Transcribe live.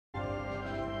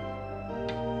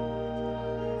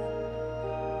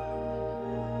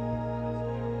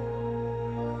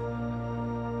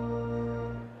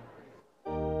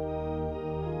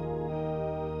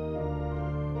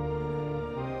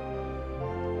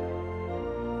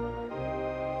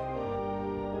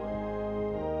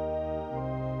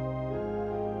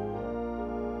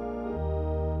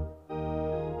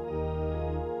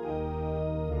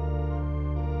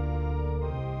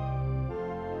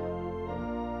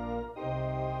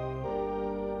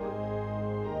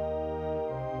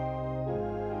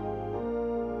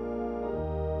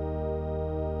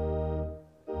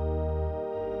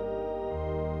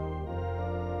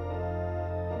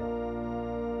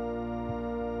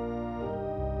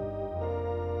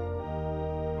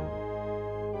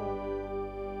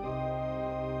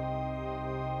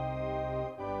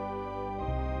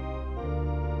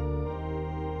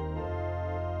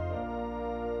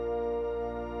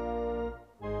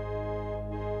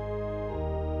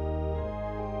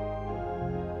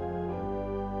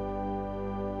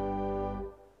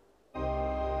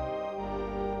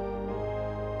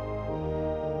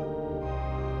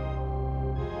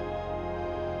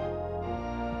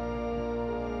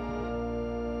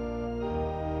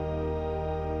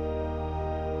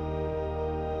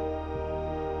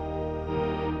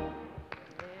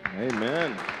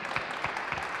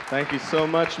Thank you so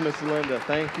much, Miss Linda.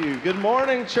 Thank you. Good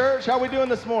morning, church. How are we doing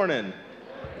this morning?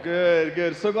 Good,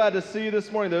 good. So glad to see you this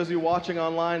morning. Those of you watching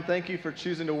online, thank you for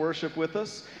choosing to worship with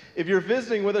us. If you're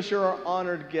visiting with us, you're our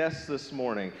honored guests this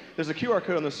morning. There's a QR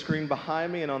code on the screen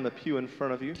behind me and on the pew in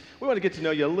front of you. We want to get to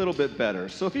know you a little bit better.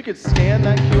 So if you could scan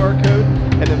that QR code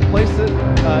and then place it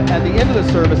at the end of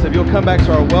the service, if you'll come back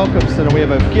to our Welcome Center, we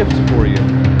have a gift for you.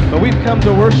 But we've come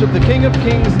to worship the King of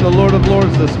Kings and the Lord of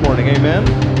Lords this morning. Amen?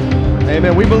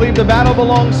 Amen. We believe the battle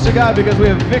belongs to God because we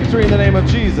have victory in the name of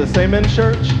Jesus. Amen,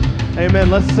 church? Amen.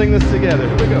 Let's sing this together.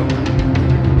 Here we go.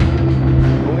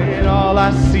 When all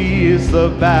I see is the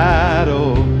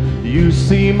battle, you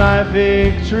see my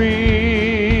victory.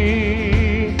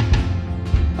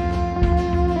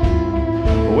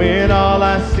 When all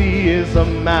I see is a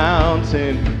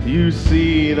mountain, you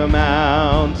see the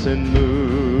mountain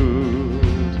moved.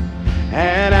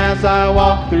 And as I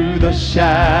walk through the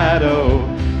shadow,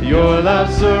 your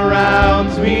love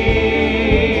surrounds me.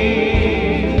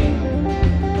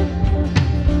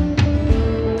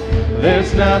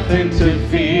 There's nothing to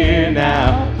fear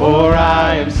now, for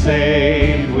I am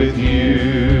saved with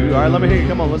you. All right, let me hear you.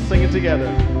 Come on, let's sing it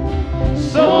together.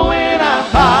 So when I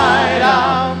fight,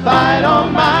 I'll fight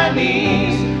on my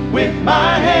knees with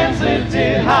my hands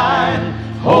lifted high.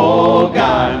 Oh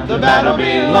God, the battle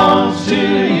belongs to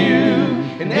you.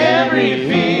 In every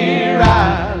fear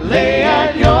I lay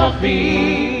at your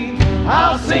feet.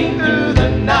 I'll sing through the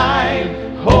night.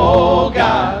 Oh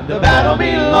God, the battle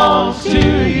belongs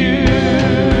to you.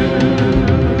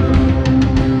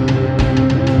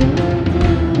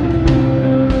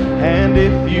 And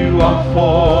if you are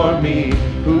for me,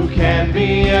 who can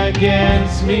be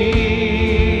against me?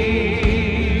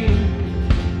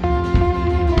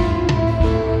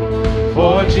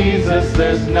 For Jesus,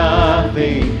 there's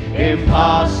nothing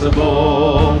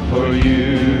impossible for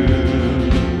you.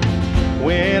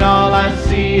 When all I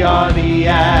see are the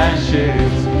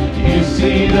ashes, you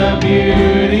see the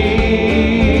beauty.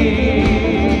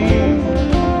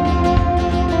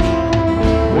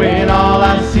 When all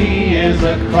I see is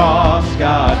a cross,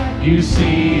 God, you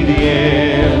see the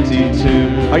empty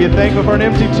tomb. Are you thankful for an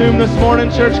empty tomb this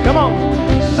morning, church? Come on.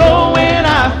 So when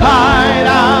I fight,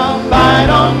 I'll fight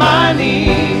on my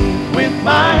knees with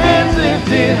my hands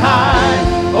lifted high.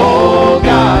 Oh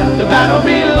God, the battle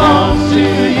belongs to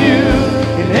you.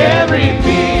 In every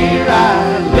fear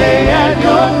I lay at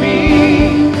your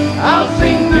feet. I'll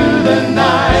sing through the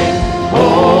night.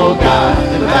 Oh God,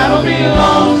 the battle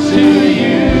belongs to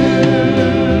you.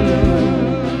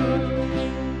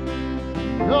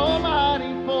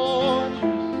 Almighty fortress,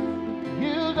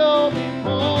 you go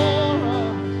before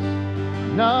us.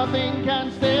 Nothing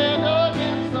can stand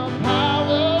against the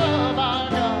power of our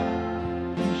God.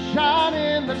 You shine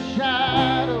in the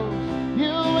shadows,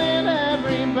 you win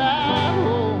every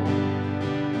battle.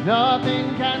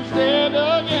 Nothing can stand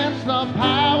against the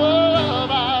power of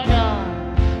our God.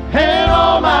 An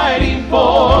almighty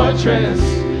fortress,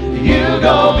 you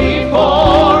go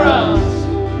before us.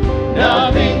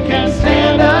 Nothing can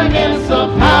stand against the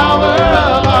power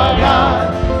of our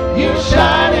God. You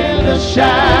shine in the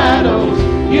shadows,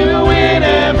 you win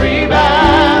every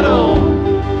battle.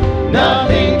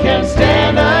 Nothing can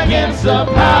stand against the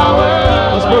power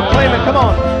of Let's proclaim it, come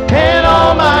on. An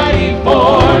almighty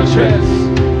fortress,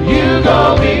 you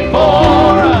go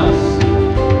before us.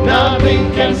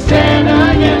 Nothing can stand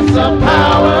against the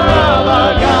power of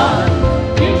our God.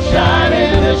 You shine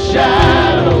in the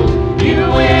shadows, you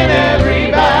win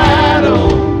every battle.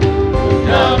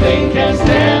 Nothing can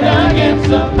stand against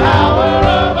the power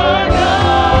of our God.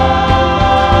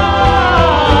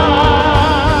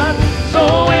 So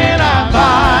when I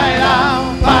fight,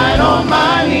 I'll fight on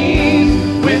my knees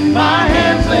with my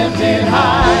hands lifted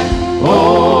high.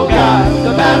 Oh God,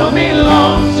 the battle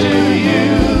belongs to you.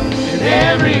 In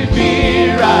every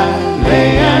fear I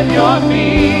lay at your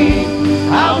feet.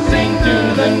 I'll sing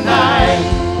through the night.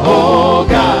 Oh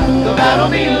God, the battle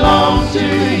belongs to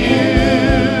you.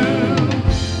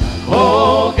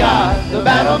 Oh God, the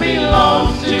battle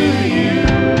belongs to you.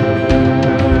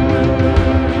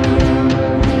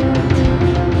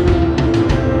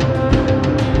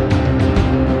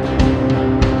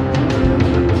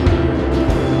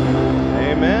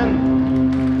 Amen.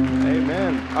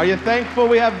 Amen. Are you thankful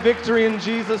we have victory in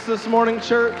Jesus this morning,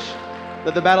 church?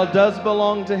 That the battle does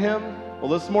belong to Him? Well,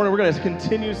 this morning we're going to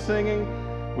continue singing.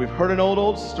 We've heard an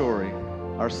old story.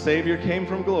 Our Savior came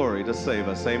from glory to save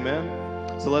us. Amen.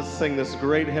 So let's sing this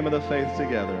great hymn of the faith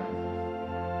together.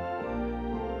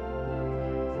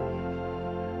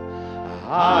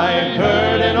 I've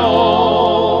heard an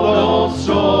old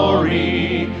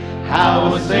story,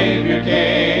 how a Savior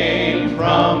came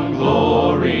from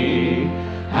glory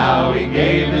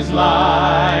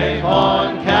life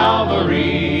on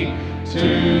Calvary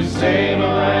to save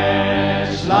a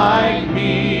wretch like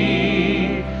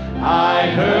me. I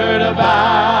heard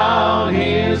about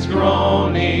his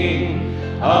groaning,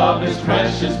 of his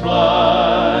precious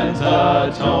blood's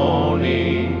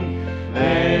atoning.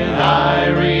 Then I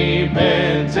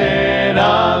repented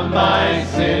of my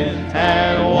sin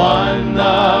and won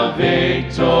the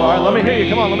victory. All right, let me hear you.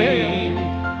 Come on, let me hear you.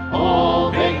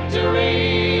 Oh,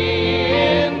 victory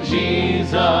in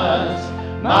Jesus,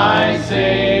 my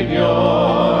Savior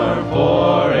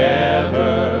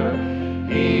forever.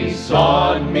 He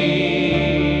sought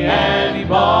me and he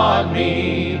bought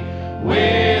me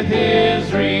with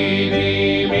his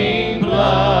redeeming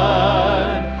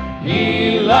blood.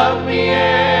 He loved me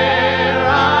ere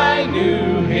I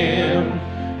knew him,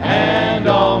 and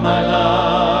all my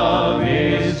love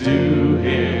is due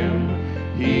him.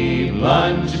 He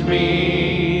plunged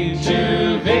me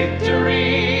to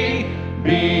victory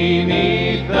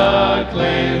beneath the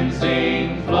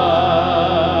cleansing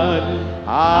flood.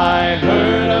 I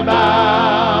heard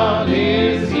about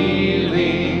his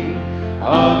healing,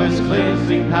 of his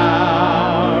cleansing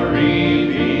power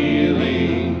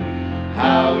revealing,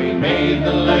 how he made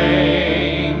the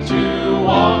lame to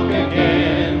walk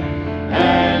again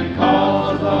and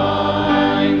caused the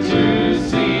blind to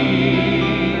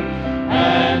see.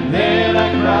 And then I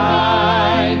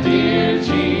cried, dear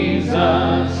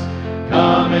Jesus,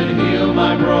 come and heal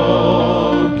my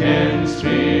broken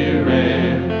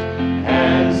spirit.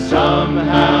 And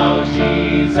somehow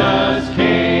Jesus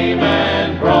came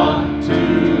and brought to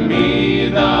me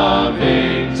the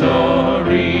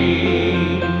victory.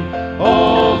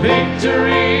 Oh,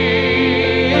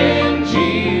 victory in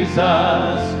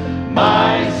Jesus,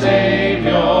 my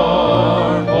Savior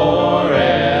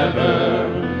forever.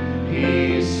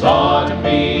 He sought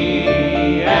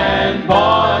me and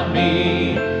bought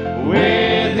me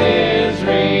with his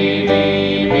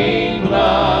redeeming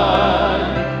blood.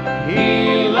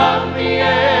 He loved me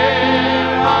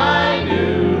ere I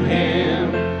knew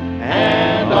him,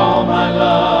 and all my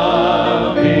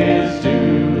love is to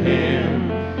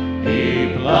him.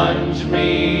 He plunged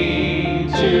me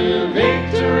to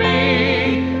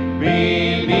victory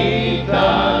beneath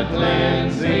the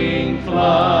cleansing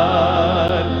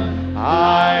flood.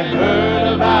 I heard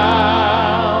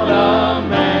about a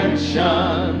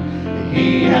mansion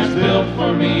he has built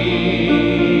for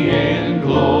me in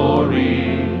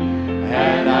glory,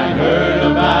 and I heard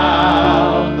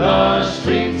about the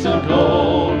streets of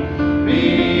gold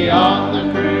beyond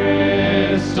the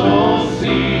crystal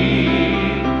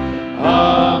sea,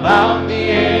 about the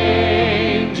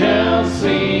angels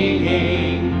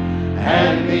singing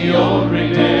and the old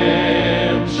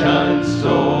redemption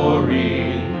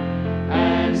story.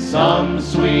 And some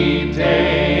sweet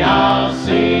day I'll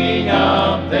sing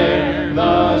up there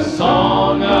the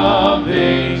song of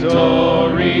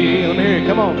victory. Let me hear you.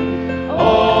 Come on.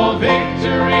 Oh,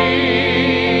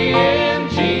 victory in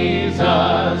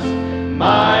Jesus,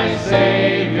 my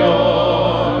Savior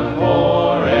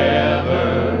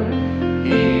forever.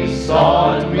 He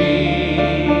sought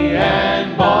me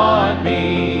and bought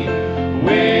me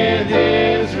with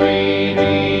his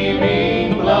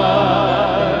redeeming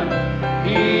blood.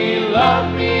 He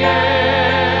loved me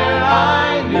ere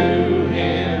I knew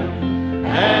him,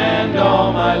 and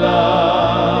all my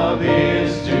love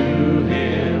is to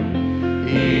him.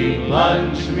 He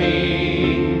plunged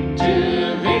me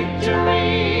to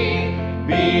victory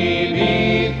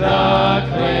beneath the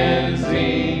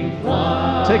cleansing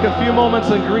flood. Take a few moments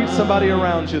and greet somebody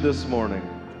around you this morning.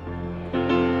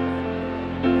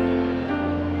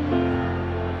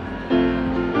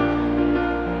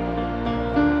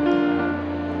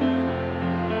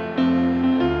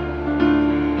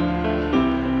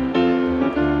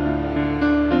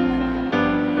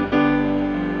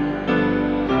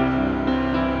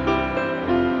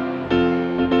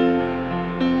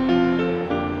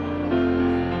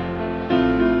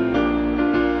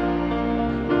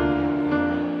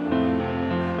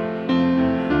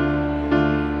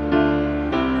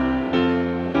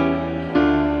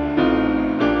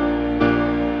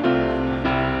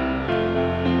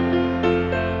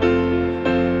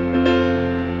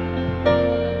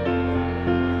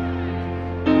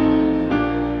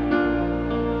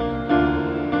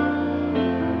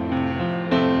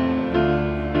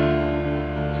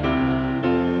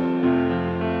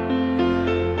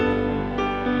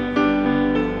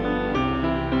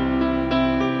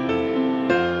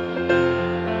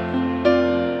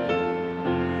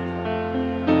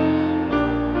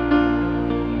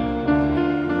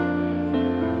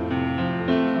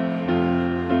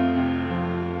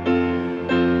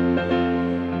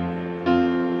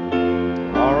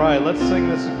 sing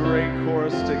this great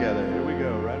chorus together. Here we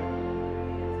go, ready?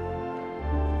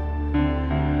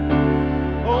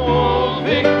 Oh,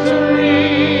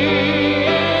 victory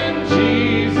in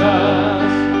Jesus,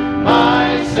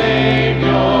 my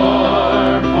Savior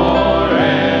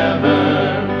forever.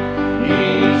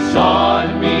 He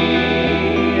sought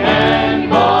me and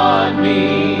bought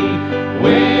me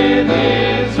with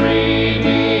His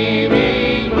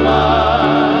redeeming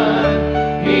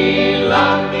blood. He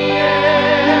loved me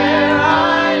ere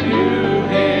I knew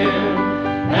Him,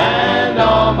 and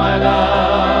all my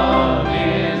love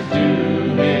is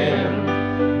due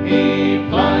Him. He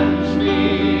plunged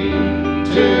me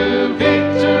to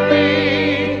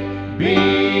victory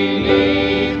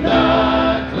beneath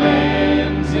the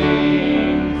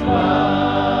cleansing flood.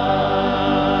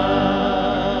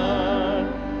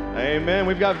 Amen.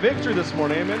 We've got victory this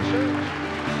morning. Amen, church.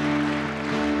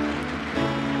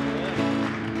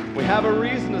 We have a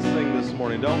reason to sing this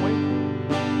morning, don't we?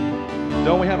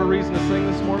 Don't we have a reason to sing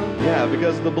this morning? Yeah,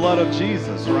 because of the blood of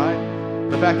Jesus, right?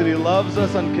 The fact that He loves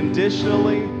us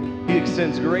unconditionally. He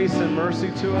extends grace and mercy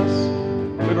to us.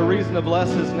 We have a reason to bless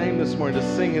His name this morning,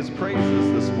 to sing His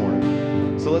praises this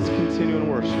morning. So let's continue in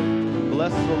worship.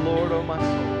 Bless the Lord, oh my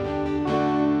soul.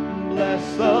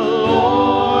 Bless the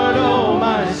Lord, oh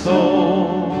my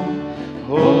soul.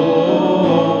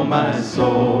 Oh my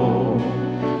soul.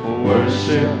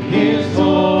 Worship His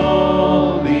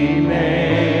holy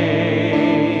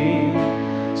name.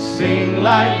 Sing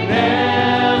like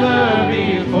never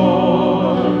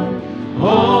before.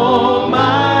 Oh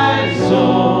my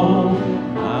soul,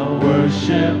 I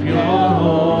worship Your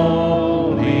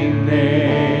holy name.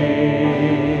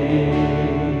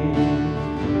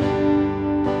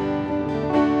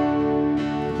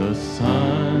 The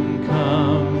sun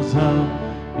comes up,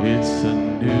 it's a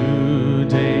new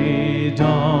day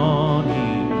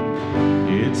dawning.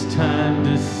 It's time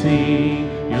to sing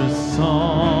Your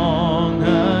song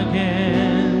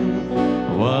again.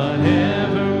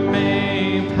 Whatever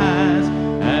may pass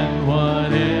and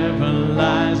whatever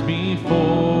lies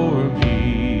before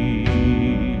me,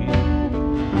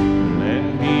 let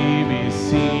me be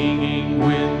singing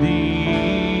when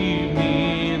the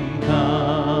evening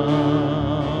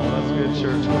comes. That's good,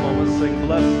 church. Come on, let's sing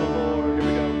Bless the Lord. Here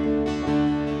we go.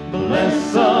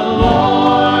 Bless the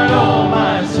Lord, oh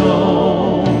my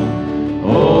soul.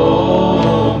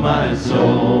 Oh my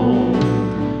soul.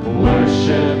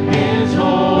 Worship His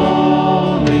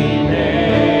holy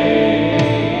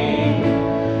name.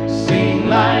 Sing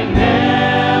like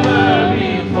never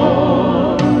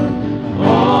before.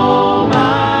 Oh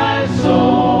my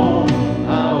soul,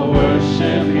 I'll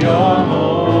worship Your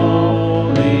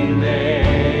holy name.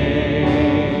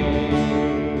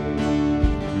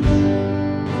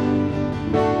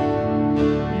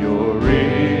 You're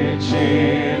rich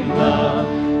in love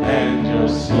and You're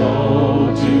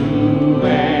slow to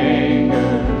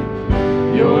anger.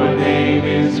 Your name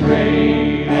is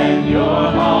great and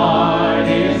Your heart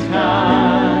is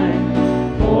kind.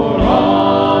 For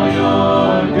all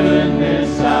Your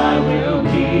goodness I will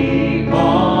keep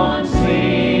on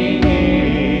singing.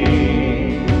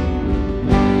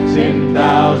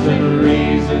 10,000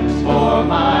 reasons for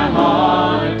my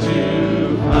heart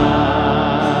to find.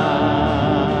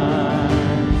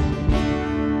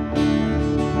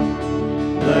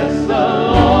 Bless the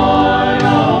Lord,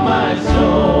 oh my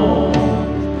soul.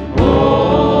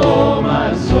 Oh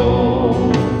my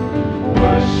soul.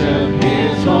 Worship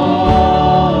His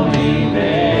holy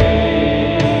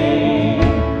name.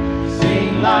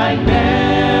 Sing like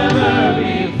never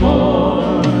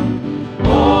before.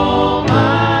 Oh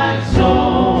my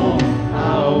soul,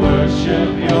 I'll worship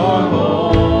Your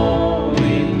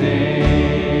holy name.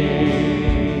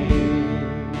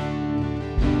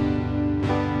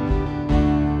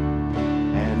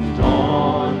 And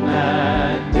on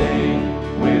that day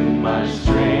when my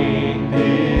strength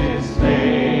is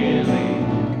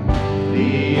failing,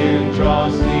 the end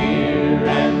draws near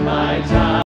and my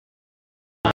time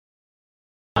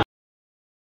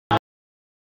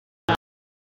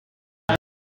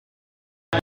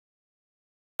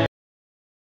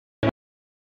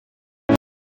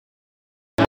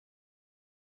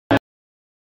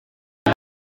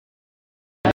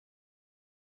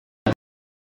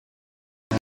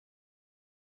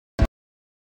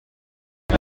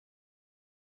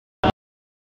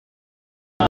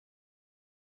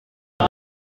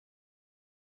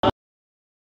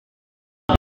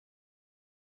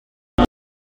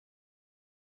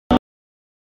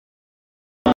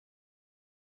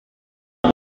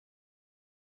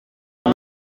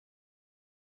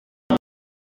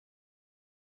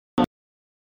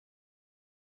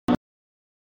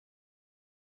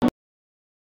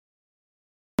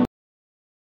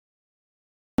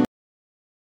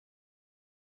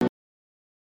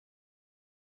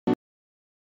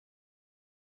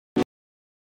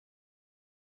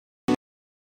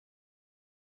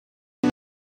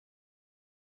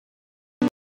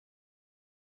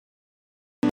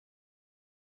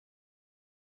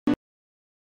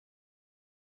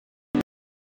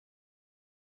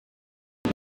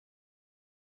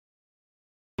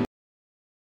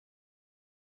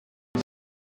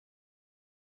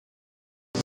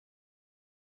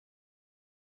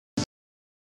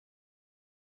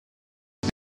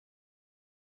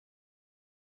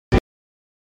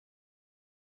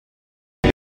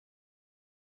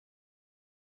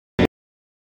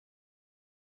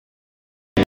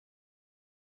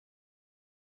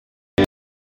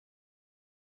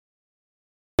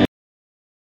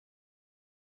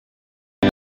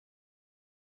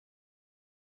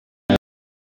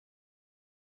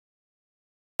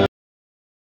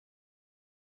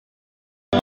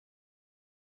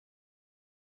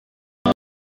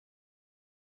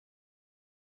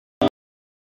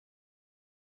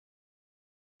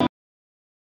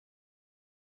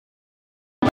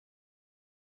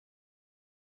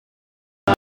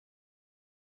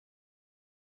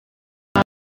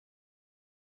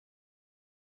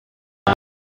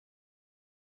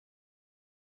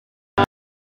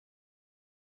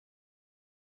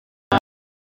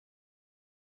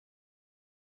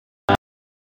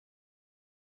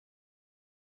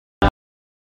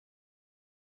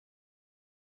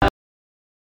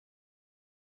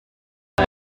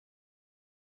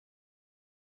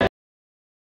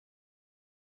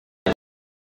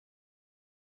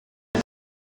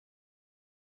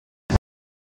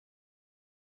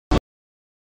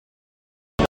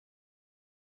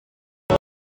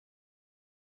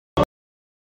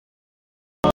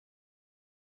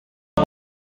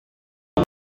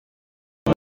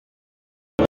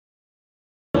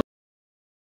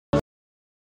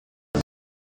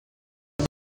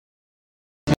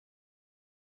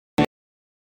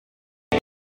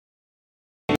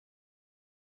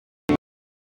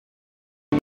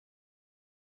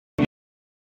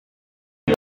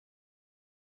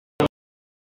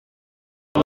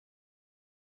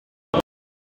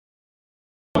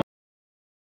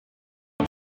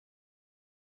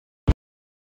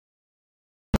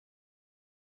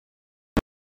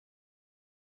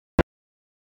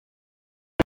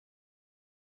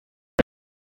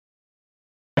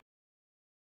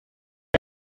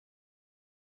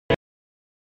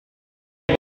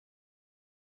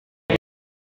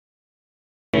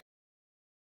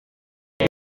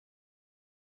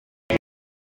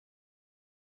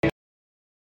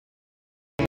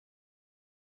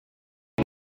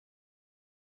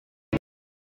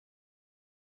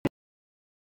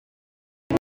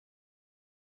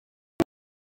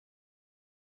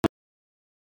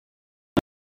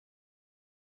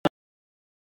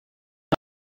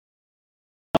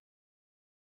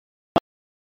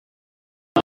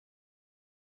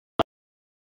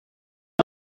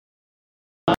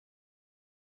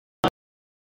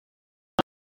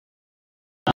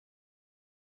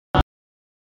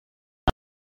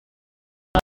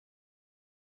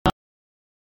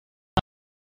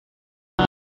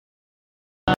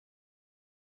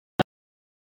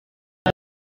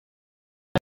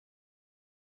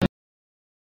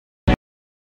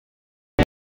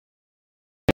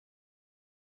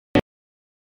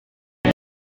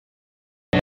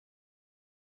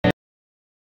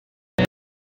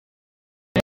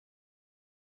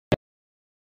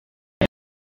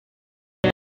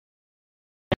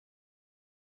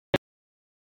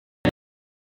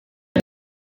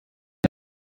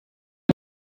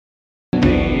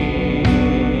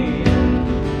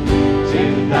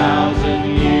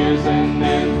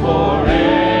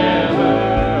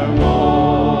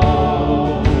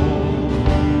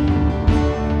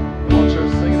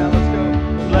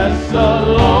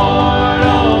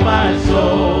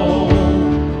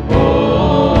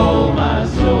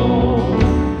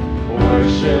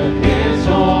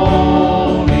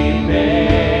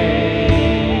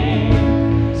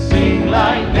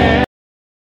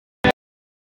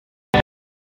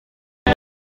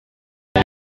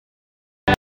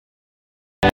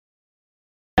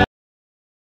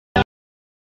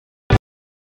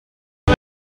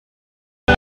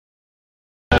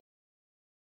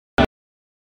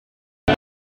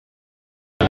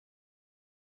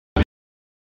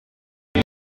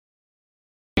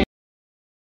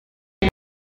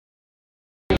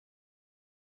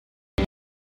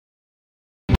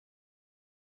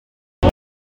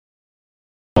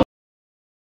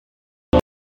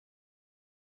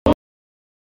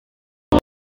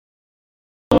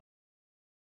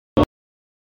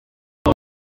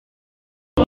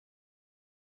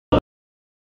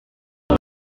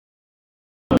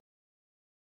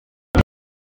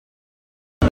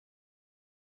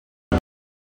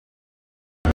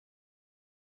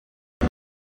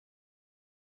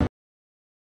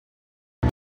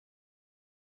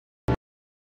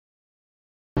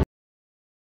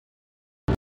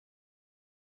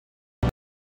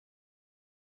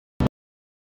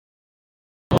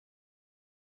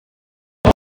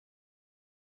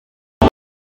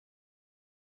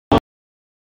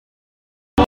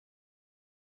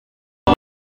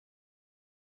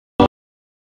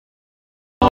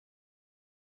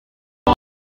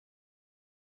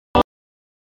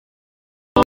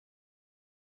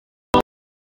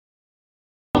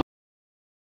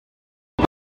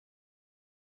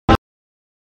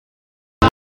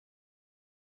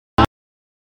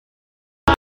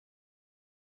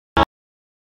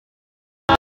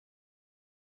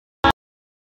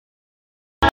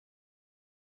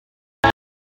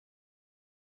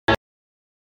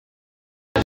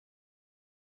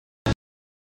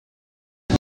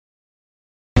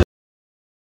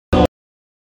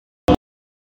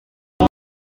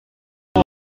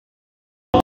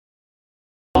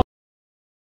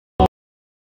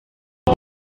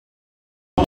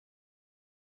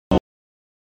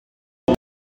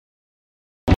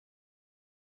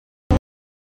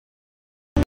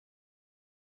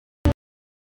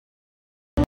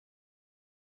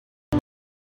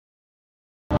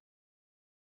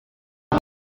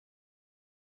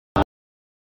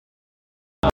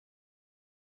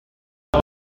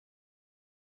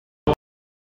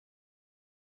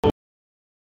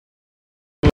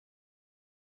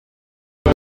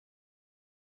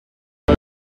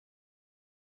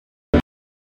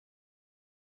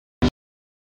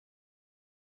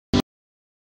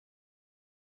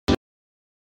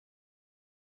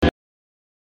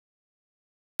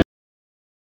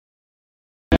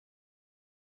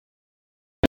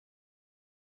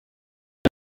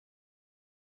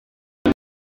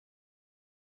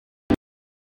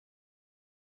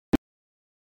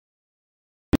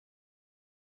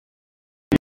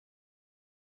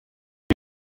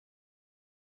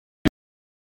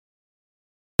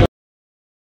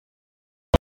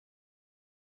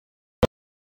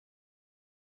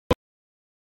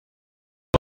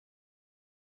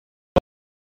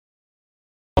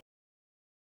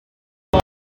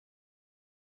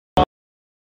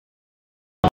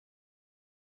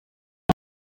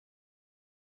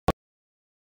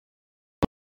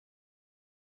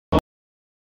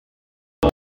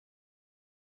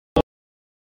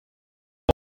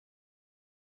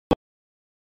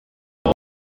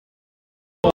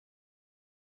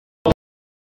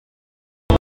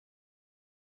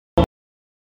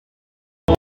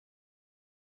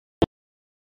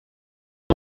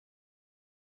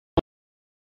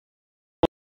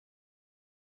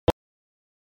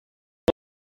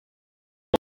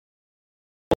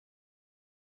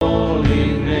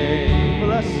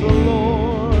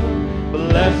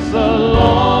Bless the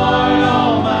Lord,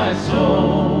 oh my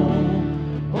soul.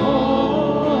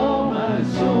 Oh, my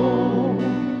soul.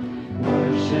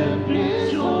 Worship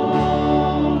His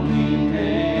holy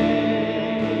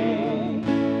name.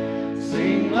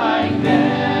 Sing like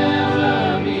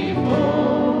never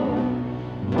before.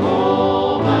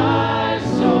 Oh, my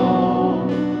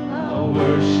soul. I'll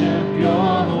worship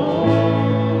your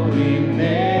holy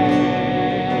name.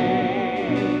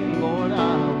 Lord,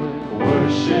 I will.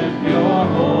 Worship your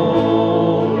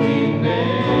holy name.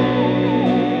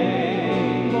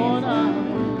 Lord, I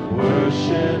will.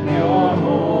 Worship your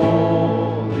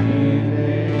holy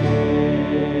name.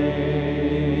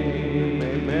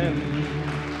 Amen.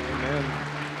 Amen.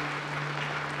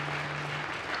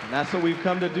 And that's what we've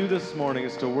come to do this morning,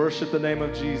 is to worship the name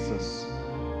of Jesus.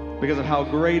 Because of how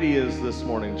great He is this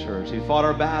morning, church. He fought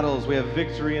our battles. We have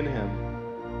victory in Him.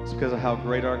 It's because of how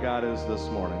great our God is this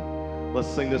morning. Let's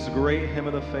sing this great hymn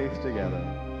of the faith together.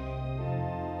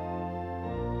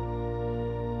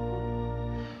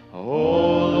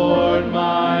 O Lord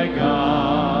my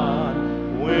God,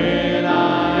 when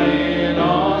I in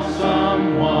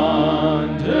awesome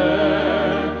wonder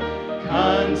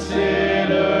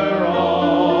consider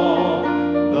all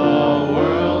the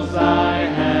worlds thy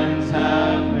hands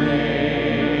have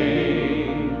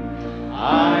made,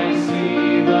 I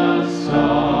see the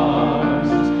stars,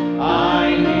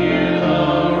 I hear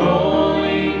the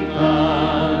rolling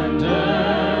thunder,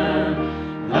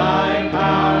 thy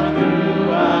power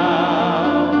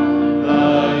throughout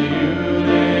the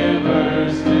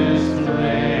universe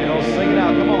display. Oh, sing it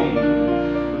out. Come on.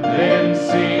 Then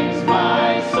sings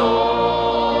my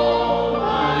soul,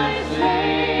 my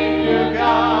Savior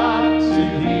God, to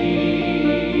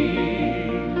thee.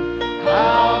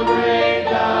 How great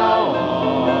thou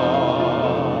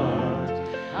art,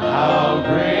 how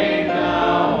great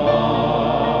thou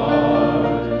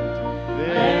art.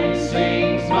 Then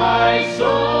sings my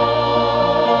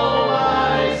soul,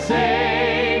 my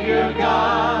Savior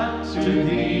God, to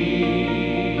thee.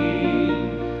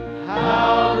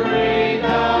 How great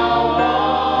thou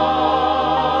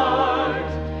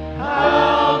art,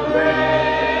 how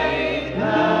great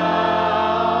thou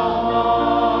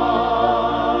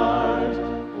art.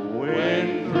 When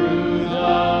through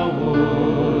the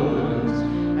woods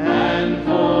and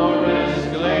forest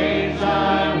glades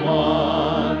I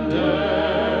wander,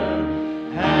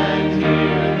 and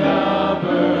hear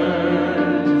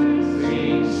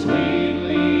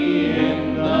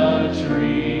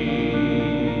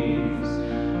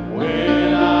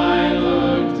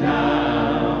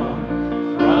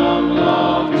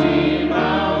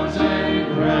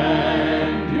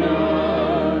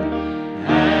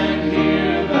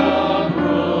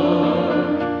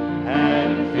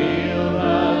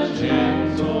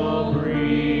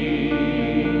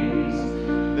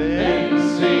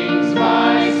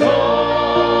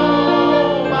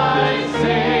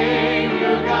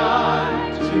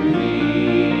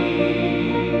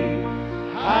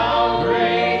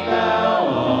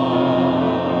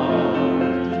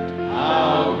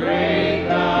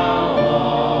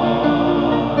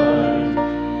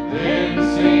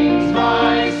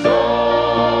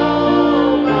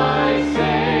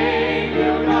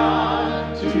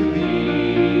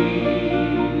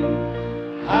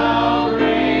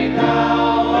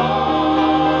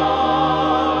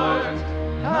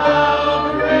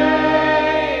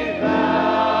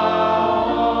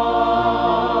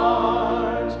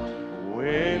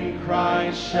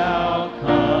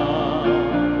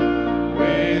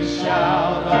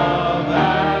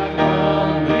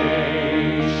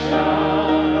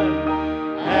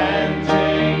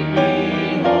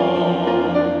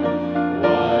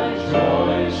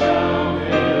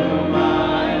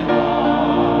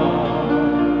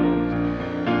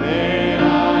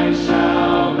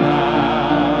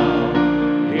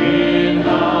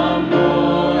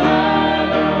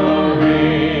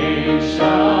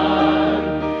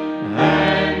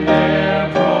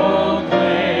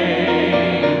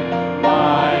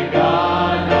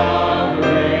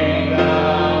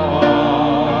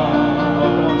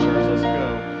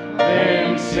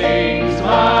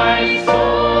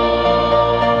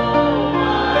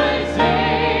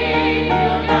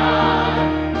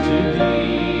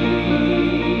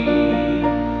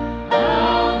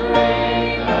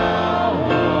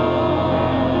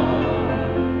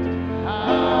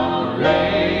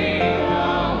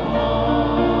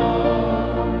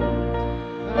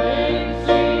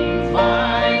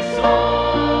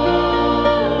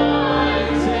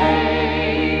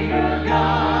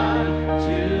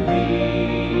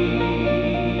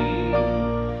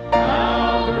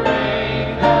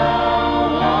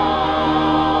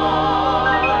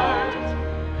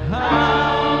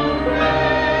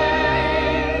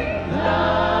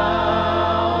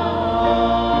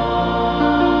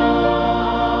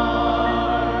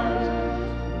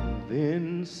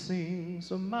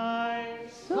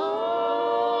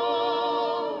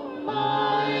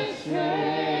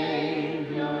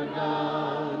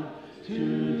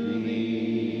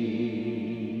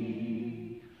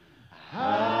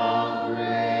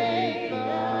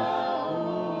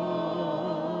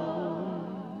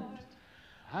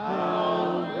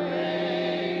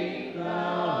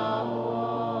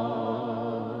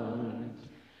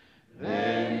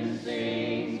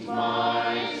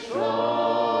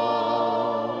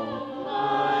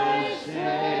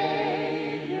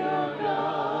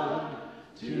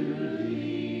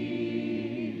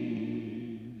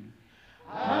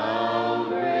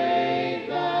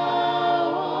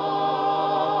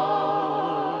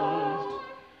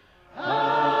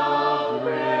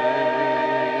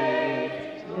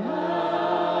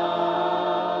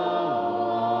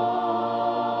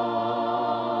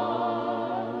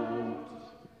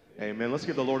Amen. Let's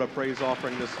give the Lord a praise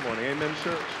offering this morning. Amen,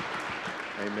 church.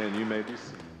 Amen. You may be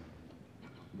seated.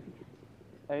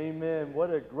 Amen.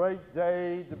 What a great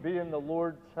day to be in the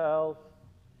Lord's house.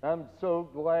 I'm so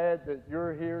glad that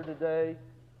you're here today.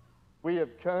 We have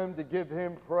come to give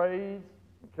him praise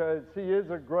because he is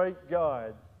a great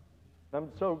God. I'm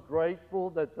so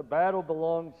grateful that the battle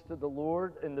belongs to the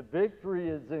Lord and the victory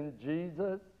is in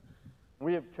Jesus.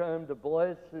 We have come to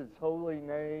bless his holy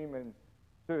name and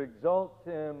to exalt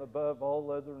him above all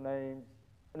other names.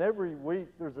 And every week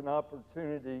there's an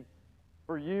opportunity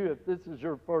for you, if this is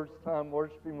your first time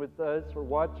worshiping with us or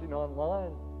watching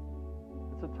online,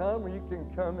 it's a time where you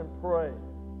can come and pray.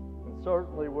 And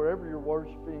certainly wherever you're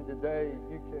worshiping today,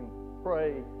 you can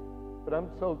pray. But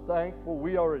I'm so thankful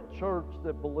we are a church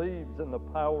that believes in the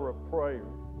power of prayer.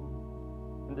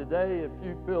 And today, if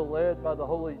you feel led by the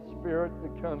Holy Spirit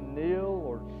to come kneel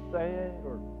or stand,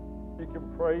 or you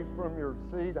can pray from your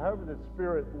seat, however the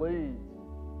Spirit leads,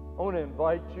 I want to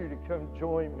invite you to come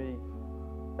join me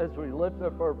as we lift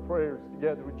up our prayers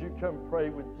together. Would you come pray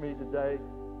with me today?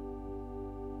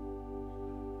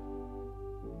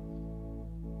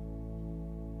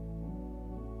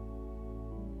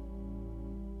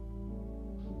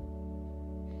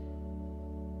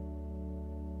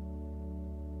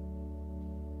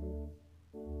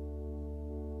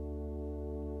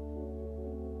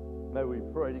 May we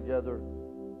pray together.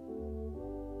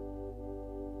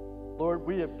 Lord,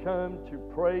 we have come to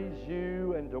praise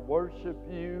you and to worship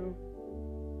you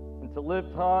and to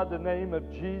lift high the name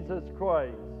of Jesus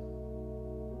Christ.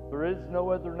 There is no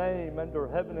other name under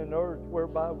heaven and earth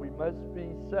whereby we must be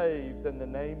saved than the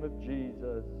name of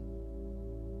Jesus.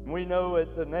 And we know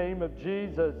at the name of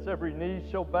Jesus, every knee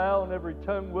shall bow and every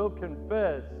tongue will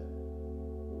confess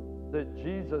that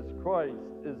Jesus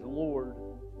Christ is Lord.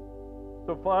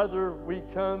 So, Father, we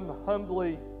come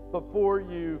humbly before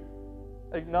you,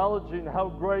 acknowledging how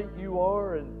great you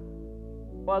are,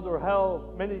 and Father,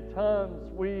 how many times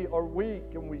we are weak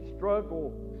and we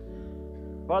struggle.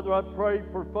 Father, I pray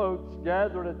for folks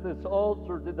gathered at this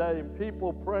altar today and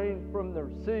people praying from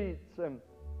their seats and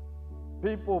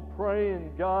people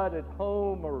praying, God, at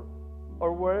home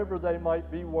or wherever they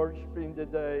might be worshiping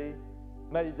today.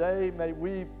 May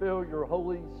we feel your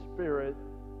Holy Spirit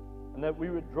and that we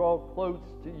would draw close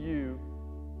to you.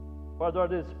 Father, I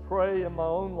just pray in my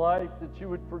own life that you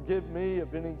would forgive me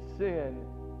of any sin.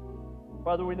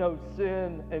 Father, we know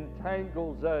sin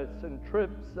entangles us and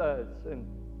trips us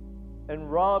and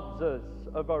robs us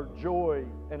of our joy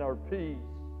and our peace.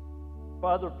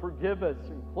 Father, forgive us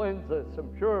and cleanse us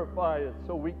and purify us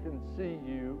so we can see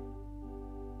you.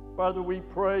 Father, we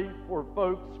pray for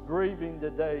folks grieving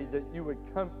today that you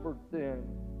would comfort them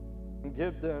and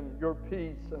give them your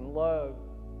peace and love.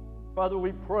 Father,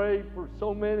 we pray for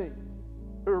so many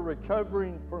who are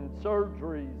recovering from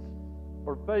surgeries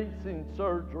or facing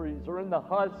surgeries or in the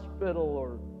hospital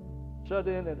or shut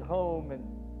in at home. And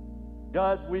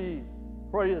God, we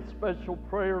pray a special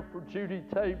prayer for Judy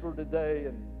Tabor today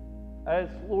and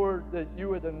ask, Lord, that you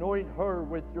would anoint her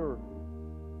with your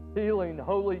healing,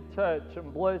 holy touch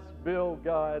and bless Bill,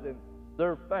 God, and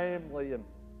their family. And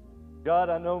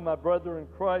God, I know my brother in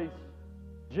Christ,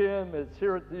 Jim, is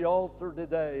here at the altar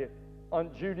today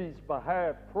on Judy's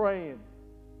behalf praying.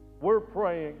 We're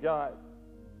praying, God,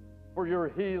 for your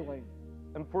healing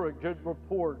and for a good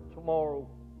report tomorrow.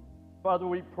 Father,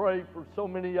 we pray for so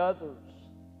many others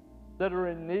that are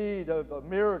in need of a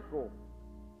miracle.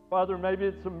 Father, maybe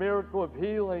it's a miracle of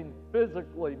healing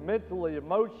physically, mentally,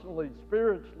 emotionally,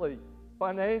 spiritually,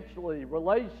 financially,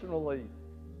 relationally.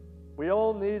 We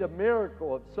all need a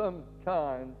miracle of some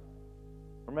kind.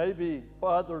 Or maybe,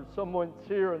 Father, someone's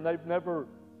here and they've never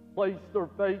placed their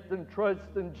faith and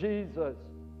trust in Jesus.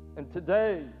 And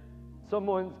today,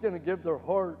 someone's going to give their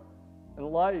heart and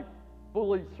life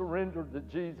fully surrendered to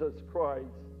Jesus Christ.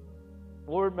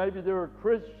 Lord, maybe there are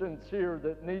Christians here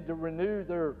that need to renew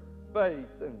their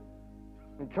faith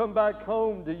and come back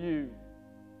home to you.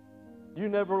 You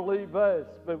never leave us,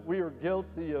 but we are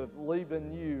guilty of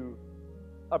leaving you.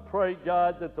 I pray,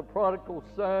 God, that the prodigal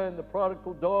son, the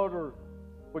prodigal daughter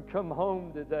would come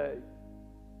home today.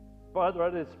 Father, I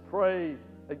just pray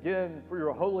again for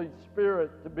your Holy Spirit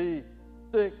to be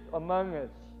thick among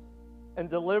us and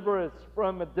deliver us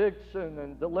from addiction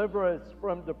and deliver us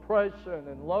from depression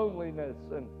and loneliness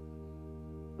and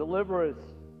deliver us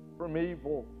from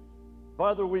evil.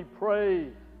 Father, we pray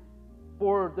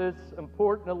for this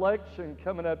important election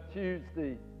coming up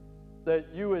Tuesday, that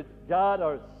you would guide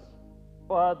us,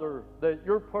 Father, that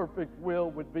your perfect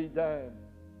will would be done.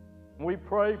 And we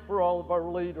pray for all of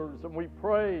our leaders, and we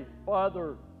pray,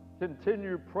 Father,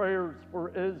 continue prayers for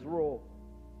Israel.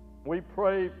 We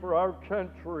pray for our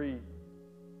country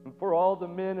and for all the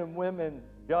men and women,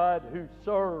 God, who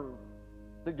serve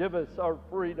to give us our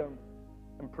freedom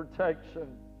and protection.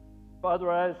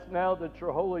 Father, I ask now that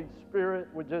your Holy Spirit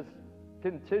would just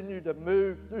continue to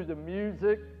move through the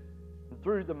music, and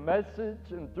through the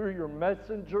message, and through your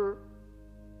messenger.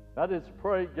 I just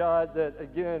pray, God, that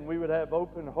again we would have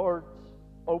open hearts,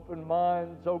 open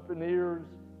minds, open ears,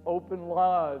 open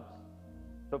lives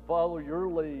to follow your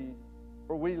lead.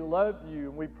 For we love you,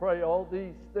 and we pray all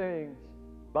these things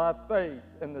by faith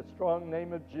in the strong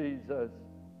name of Jesus.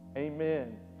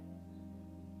 Amen.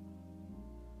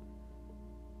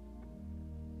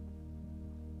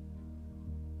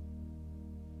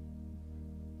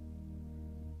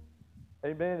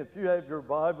 Amen. If you have your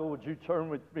Bible, would you turn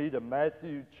with me to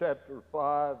Matthew chapter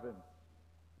 5? And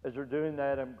as you're doing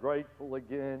that, I'm grateful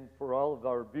again for all of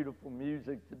our beautiful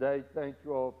music today. Thank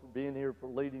you all for being here, for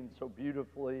leading so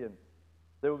beautifully. And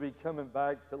they will be coming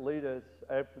back to lead us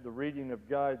after the reading of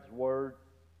God's Word.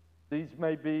 These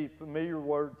may be familiar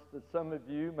words to some of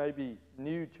you, maybe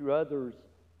new to others.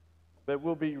 But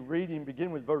we'll be reading, begin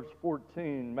with verse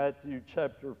 14, Matthew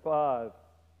chapter 5.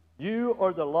 You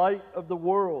are the light of the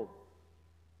world.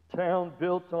 Town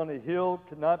built on a hill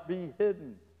cannot be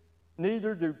hidden.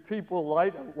 Neither do people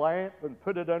light a lamp and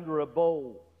put it under a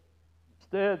bowl.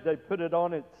 Instead, they put it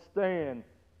on its stand,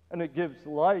 and it gives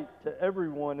light to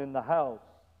everyone in the house.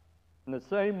 In the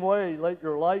same way, let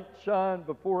your light shine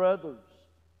before others,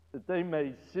 that they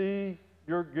may see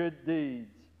your good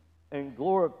deeds and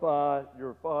glorify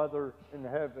your Father in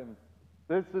heaven.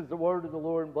 This is the word of the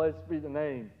Lord, and blessed be the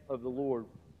name of the Lord.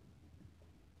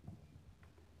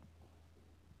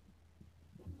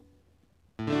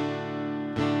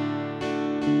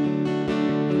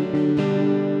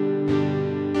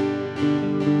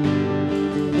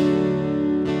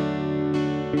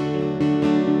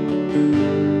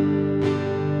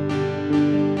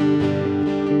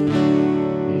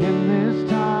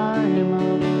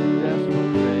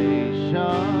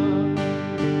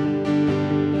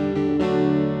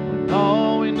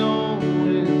 All we know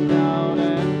is doubt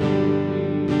and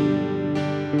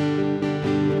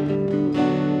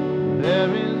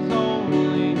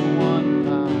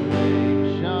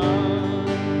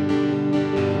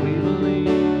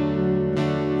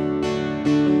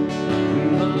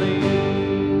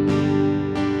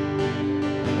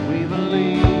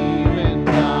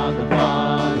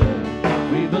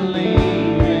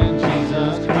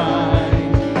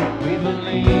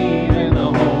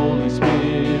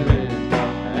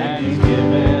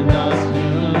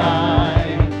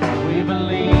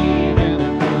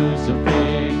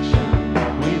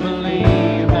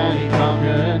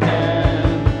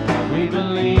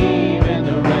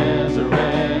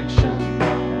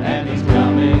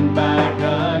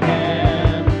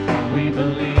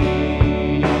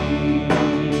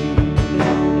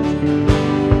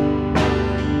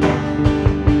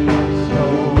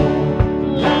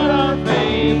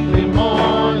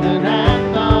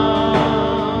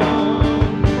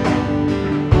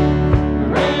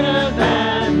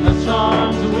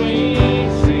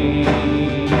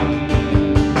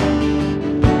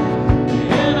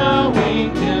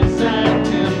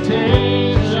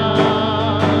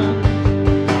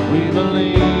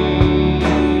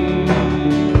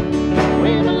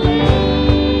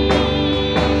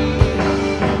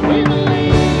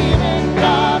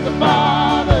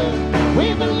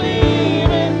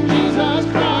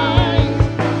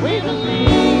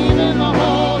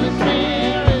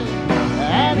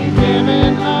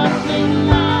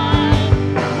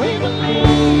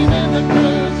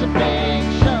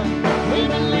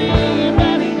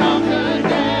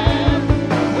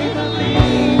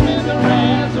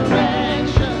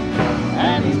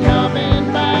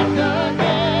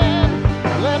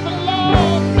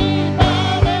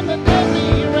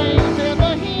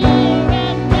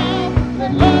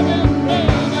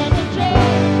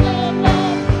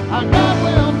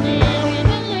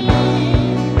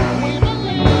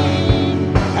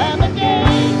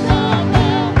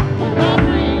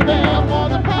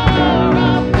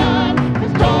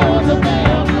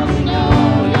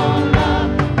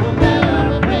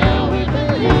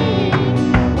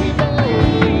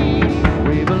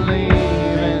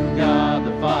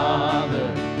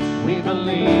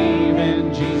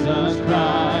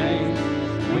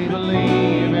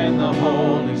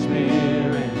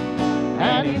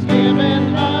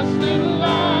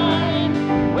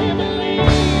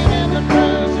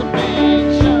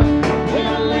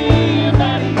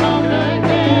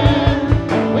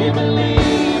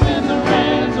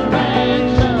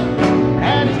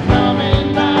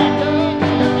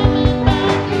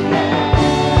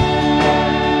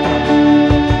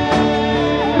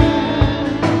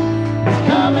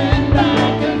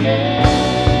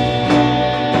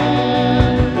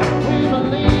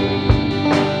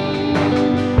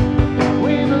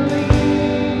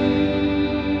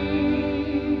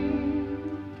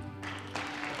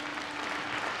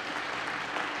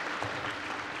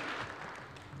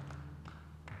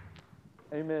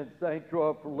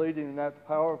leading in that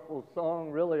powerful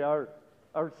song, really our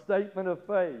statement of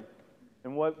faith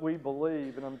and what we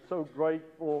believe. And I'm so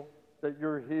grateful that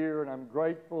you're here, and I'm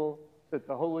grateful that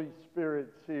the Holy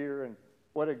Spirit's here, and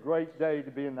what a great day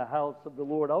to be in the house of the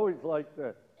Lord. I always like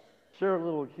to share a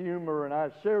little humor, and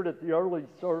I shared at the early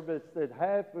service that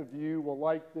half of you will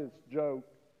like this joke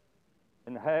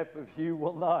and half of you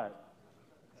will not.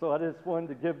 So I just wanted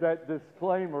to give that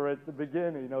disclaimer at the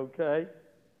beginning, okay?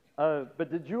 But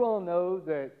did you all know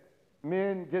that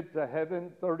men get to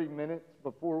heaven 30 minutes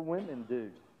before women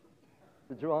do?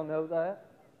 Did you all know that?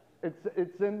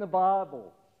 It's in the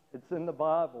Bible. It's in the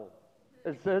Bible.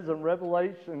 It says in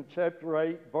Revelation chapter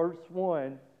 8, verse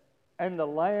 1, and the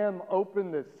Lamb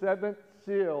opened the seventh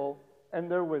seal, and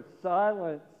there was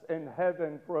silence in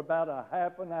heaven for about a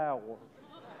half an hour.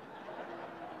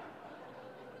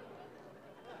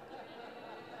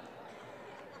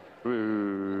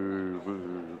 Boo,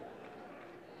 boo.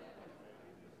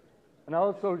 And I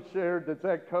also shared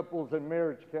that couple's in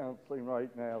marriage counseling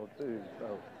right now, too.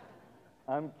 So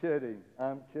I'm kidding.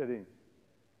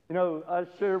 You know, I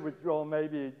shared with you all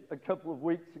maybe a couple of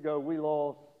weeks ago, we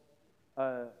lost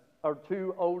our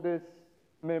two oldest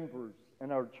members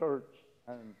in our church.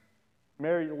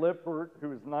 Mary Lippert, who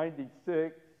was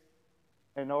 96,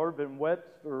 and Arvin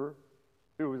Webster,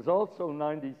 who was also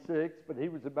 96, but he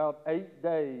was about 8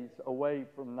 days away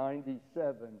from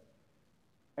 97.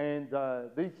 And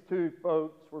these two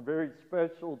folks were very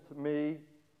special to me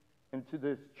and to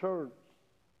this church.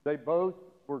 They both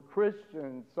were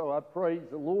Christians, so I praise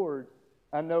the Lord.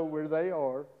 I know where they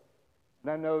are,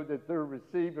 and I know that they're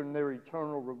receiving their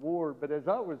eternal reward. But as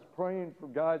I was praying for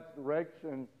God's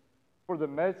direction for the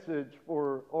message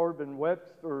for Arvin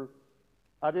Webster,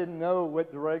 I didn't know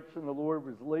what direction the Lord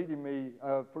was leading me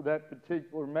for that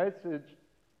particular message.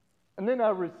 And then I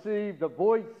received a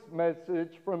voice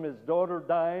message from his daughter,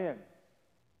 Diane.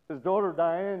 His daughter,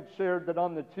 Diane, shared that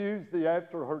on the Tuesday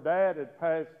after her dad had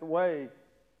passed away,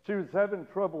 she was having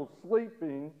trouble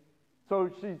sleeping.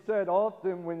 So she said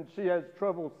often when she has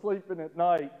trouble sleeping at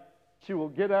night, she will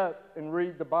get up and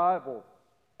read the Bible.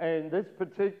 And this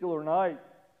particular night,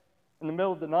 in the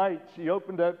middle of the night, she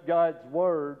opened up God's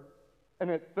Word,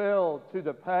 and it fell to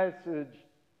the passage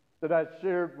that I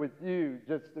shared with you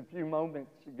just a few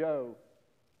moments ago.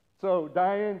 So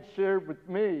Diane shared with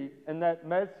me in that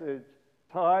message,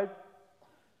 Todd,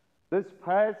 this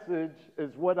passage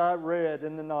is what I read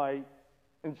in the night.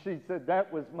 And she said,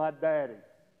 that was my daddy.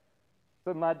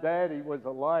 So my daddy was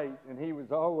a light, and he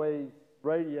was always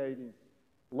radiating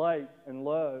light and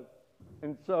love.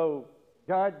 And so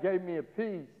God gave me a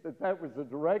peace that was the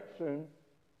direction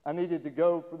I needed to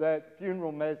go for that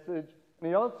funeral message. And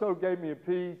he also gave me a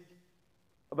peace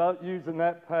about using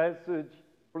that passage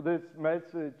for this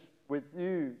message with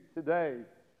you today.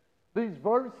 These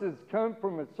verses come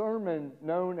from a sermon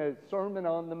known as Sermon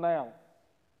on the Mount.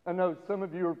 I know some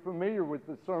of you are familiar with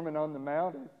the Sermon on the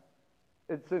Mount.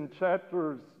 It's in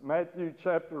Matthew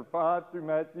chapter 5 through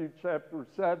Matthew chapter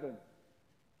 7.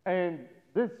 And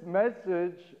this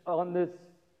message on this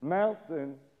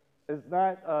mountain is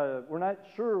not, we're not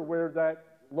sure where that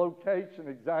location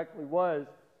exactly was.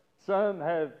 Some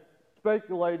have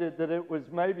speculated that it was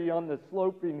maybe on the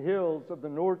sloping hills of the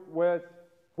northwest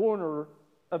corner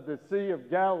of the Sea of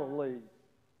Galilee.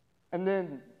 And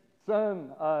then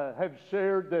some have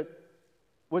shared that,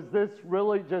 was this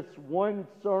really just one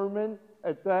sermon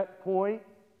at that point?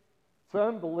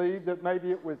 Some believe that maybe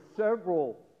it was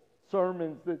several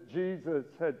sermons that Jesus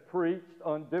had preached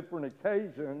on different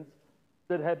occasions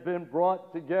that had been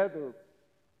brought together.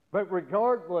 But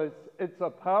regardless, it's a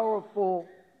powerful,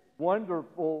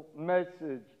 wonderful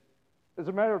message. As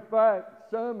a matter of fact,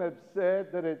 some have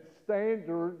said that its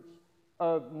standards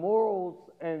of morals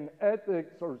and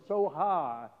ethics are so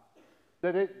high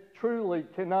that it truly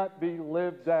cannot be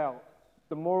lived out,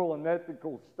 the moral and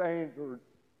ethical standard.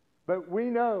 But we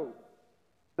know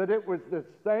that it was the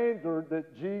standard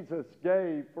that Jesus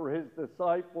gave for his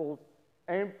disciples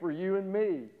and for you and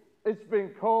me. It's been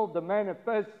called the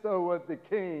Manifesto of the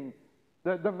King,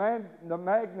 the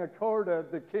Magna Carta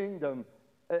of the Kingdom.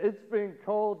 It's been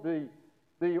called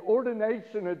the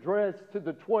ordination address to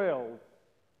the 12.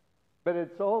 But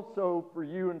it's also for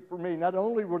you and for me. Not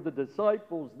only were the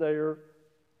disciples there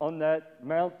on that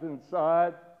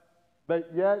mountainside,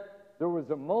 but yet there was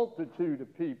a multitude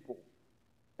of people.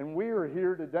 And we are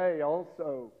here today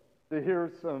also to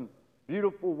hear some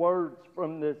beautiful words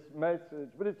from this message.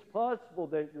 But it's possible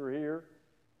that you're here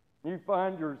and you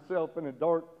find yourself in a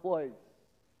dark place.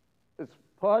 It's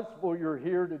possible you're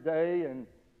here today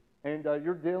and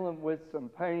you're dealing with some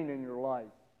pain in your life.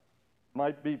 It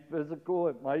might be physical,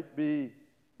 it might be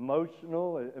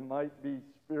emotional, it might be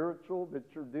spiritual, that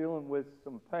you're dealing with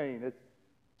some pain. It's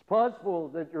possible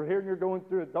that you're here and you're going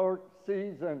through a dark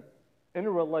season in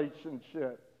a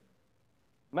relationship.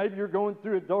 Maybe you're going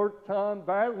through a dark time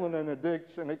battling an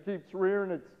addiction. It keeps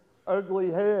rearing its ugly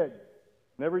head.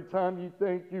 And every time you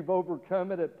think you've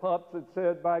overcome it, it pops its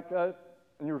head back up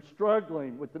and you're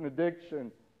struggling with an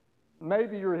addiction.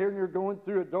 Maybe you're here and you're going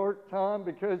through a dark time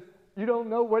because you don't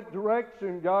know what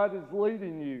direction God is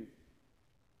leading you.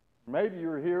 Maybe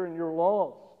you're here and you're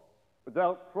lost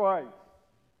without Christ.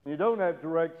 And you don't have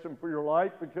direction for your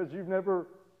life because you've never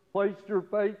placed your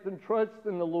faith and trust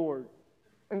in the Lord.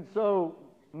 And so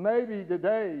maybe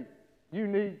today you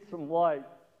need some light.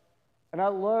 And I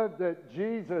love that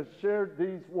Jesus shared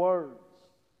these words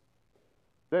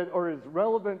that are as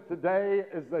relevant today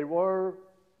as they were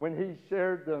when he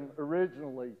shared them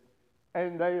originally.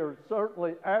 And they are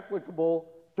certainly applicable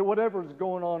to whatever's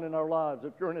going on in our lives.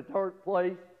 If you're in a dark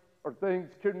place or things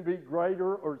couldn't be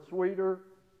greater or sweeter,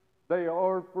 they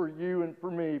are for you and for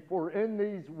me. For in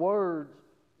these words,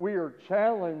 we are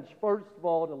challenged, first of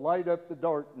all, to light up the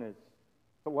darkness.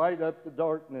 To light up the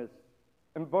darkness.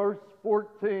 In verse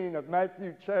 14 of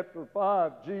Matthew chapter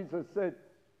 5, Jesus said,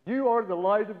 "You are the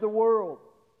light of the world.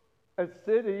 A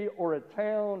city or a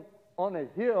town on a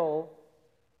hill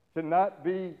cannot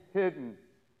be hidden."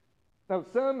 Now,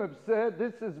 some have said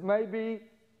this is maybe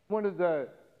one of the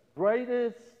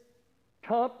greatest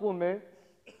compliments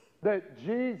that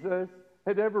Jesus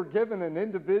had ever given an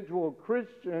individual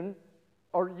Christian,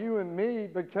 or you and me,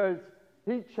 because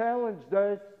he challenged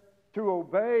us to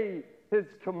obey his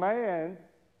command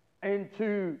and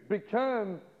to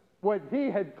become what he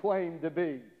had claimed to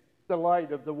be, the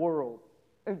light of the world.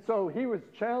 And so he was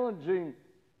challenging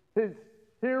his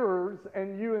hearers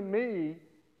and you and me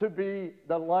to be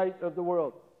the light of the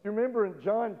world. You remember in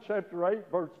John chapter 8,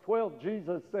 verse 12,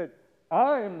 Jesus said,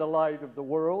 "I am the light of the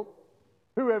world.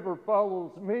 Whoever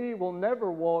follows me will never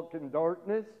walk in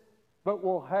darkness, but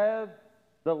will have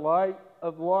the light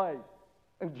of life."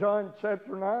 In John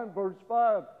chapter 9, verse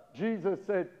 5, Jesus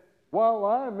said, "While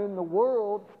I am in the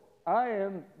world, I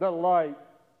am the light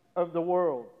of the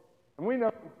world." And we know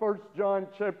in 1 John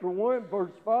chapter 1,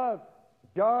 verse 5,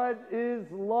 God is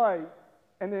light,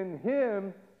 and in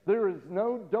him there is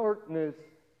no darkness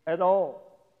at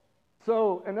all.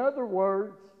 So, in other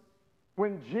words,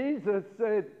 when Jesus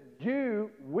said,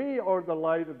 we are the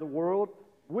light of the world,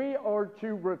 we are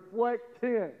to reflect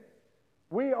him.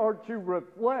 We are to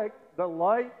reflect the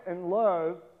light and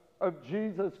love of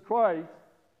Jesus Christ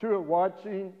to a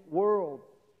watching world.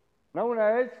 And I want to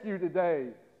ask you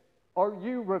today, are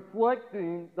you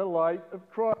reflecting the light of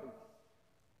Christ?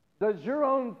 Does your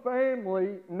own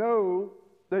family know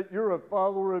that you're a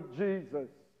follower of Jesus?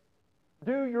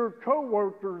 Do your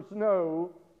co-workers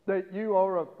know that you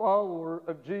are a follower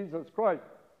of Jesus Christ?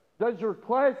 Does your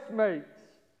classmates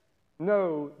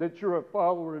know that you're a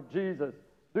follower of Jesus?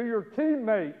 Do your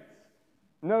teammates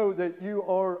know that you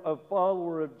are a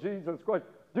follower of Jesus Christ?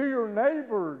 Do your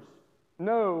neighbors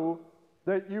know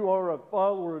that you are a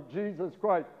follower of Jesus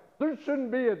Christ? There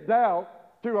shouldn't be a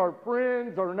doubt to our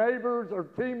friends, our neighbors, our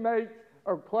teammates,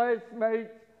 our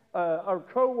classmates, our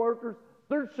co-workers.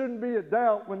 There shouldn't be a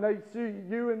doubt when they see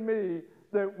you and me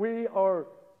that we are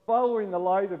following the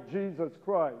light of Jesus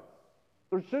Christ.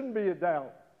 There shouldn't be a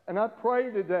doubt. And I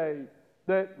pray today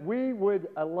that we would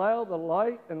allow the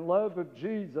light and love of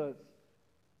Jesus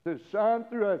to shine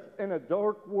through us in a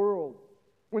dark world.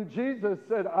 When Jesus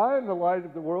said, "I am the light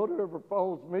of the world, whoever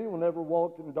follows me will never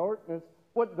walk in darkness,"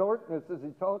 what darkness is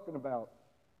he talking about?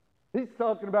 He's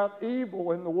talking about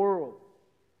evil in the world.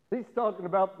 He's talking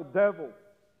about the devil.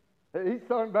 He's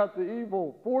talking about the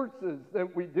evil forces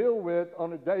that we deal with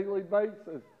on a daily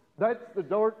basis. That's the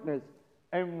darkness.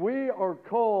 And we are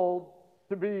called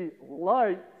to be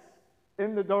lights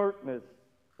in the darkness,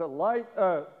 to light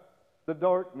up the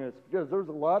darkness, because there's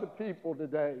a lot of people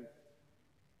today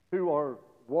who are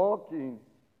walking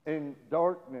in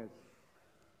darkness.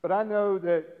 But I know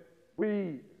that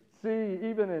we see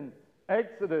even in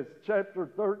Exodus chapter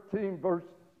 13, verse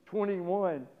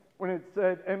 21, when it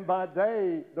said, "And by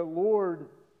day the Lord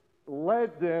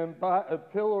led them by a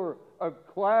pillar of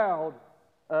cloud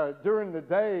during the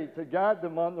day to guide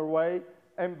them on their way,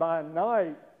 and by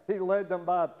night he led them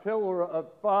by a pillar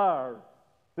of fire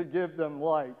to give them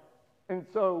light." And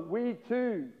so we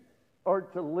too are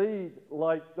to lead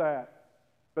like that.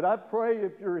 But I pray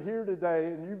if you're here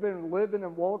today and you've been living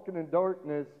and walking in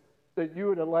darkness, that you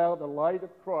would allow the light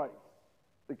of Christ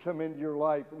to come into your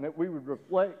life and that we would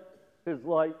reflect his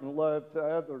light and love to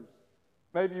others.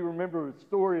 Maybe you remember a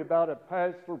story about a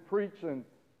pastor preaching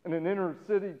in an inner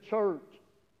city church.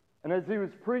 And as he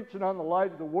was preaching on the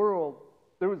light of the world,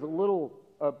 there was a little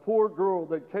a poor girl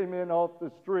that came in off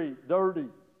the street, dirty,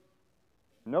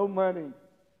 no money,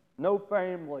 no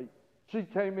family. She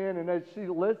came in, and as she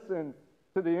listened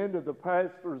to the end of the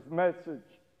pastor's message,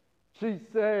 she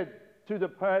said to the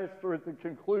pastor at the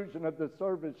conclusion of the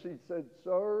service, she said,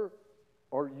 "Sir,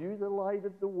 are you the light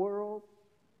of the world?"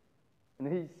 And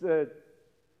he said,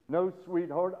 "No,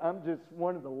 sweetheart, I'm just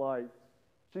one of the lights."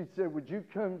 She said, "Would you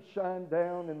come shine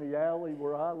down in the alley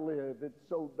where I live? It's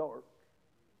so dark."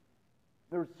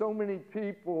 There's so many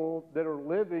people that are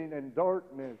living in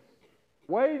darkness,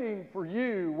 waiting for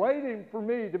you, waiting for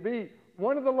me to be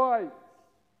one of the lights,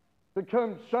 to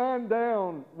come shine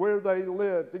down where they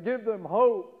live, to give them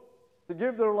hope, to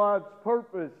give their lives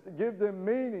purpose, to give them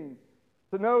meaning,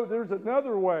 to know there's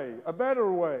another way, a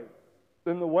better way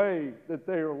than the way that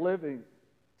they are living.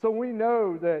 So we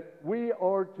know that we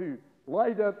are to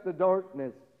light up the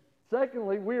darkness.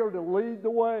 Secondly, we are to lead the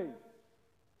way.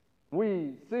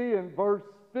 We see in verse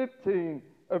 15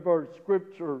 of our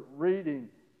scripture reading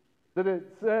that it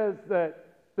says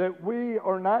that we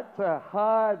are not to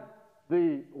hide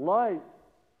the light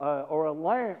or a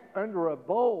lamp under a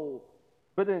bowl,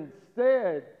 but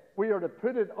instead we are to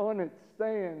put it on its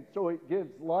stand so it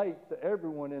gives light to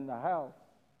everyone in the house.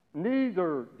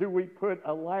 Neither do we put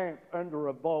a lamp under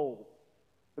a bowl,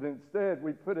 but instead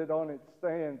we put it on its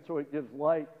stand so it gives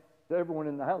light to everyone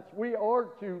in the house. We are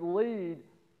to lead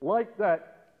like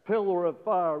that pillar of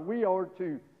fire. We are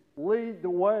to lead the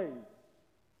way.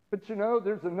 But you know,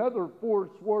 there's another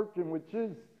force working, which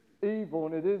is evil,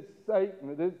 and it is Satan,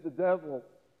 it is the devil.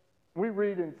 We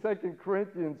read in 2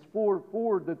 Corinthians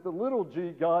 4:4 that the little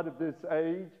g god of this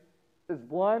age is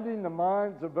blinding the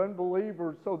minds of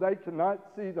unbelievers so they cannot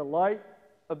see the light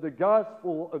of the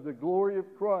gospel of the glory of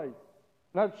Christ.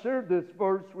 And I've shared this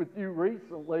verse with you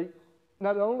recently.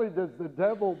 Not only does the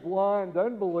devil blind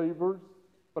unbelievers,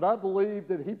 but I believe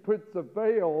that he puts a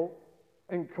veil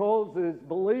and causes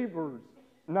believers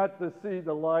not to see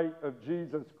the light of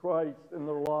Jesus Christ in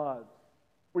their lives.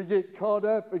 We get caught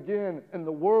up again in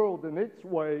the world and its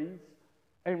ways,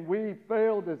 and we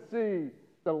fail to see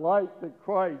the light that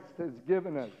Christ has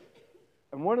given us.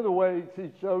 And one of the ways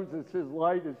he shows us his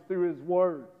light is through his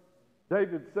word.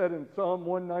 David said in Psalm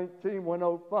 119,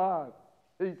 105,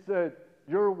 he said,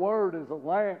 "Your word is a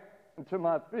lamp unto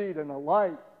my feet and a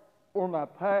light for my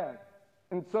path."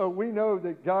 And so we know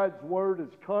that God's word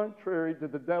is contrary to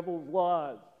the devil's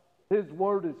lies. His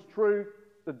word is truth.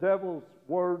 The devil's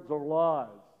words are lies.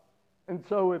 And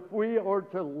so if we are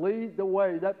to lead the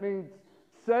way, that means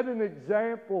set an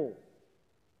example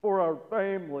for our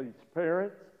families,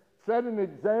 parents. Set an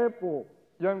example,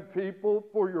 young people,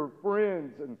 for your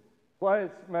friends and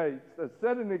classmates.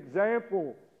 Set an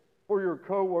example for your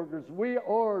coworkers. We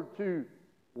are to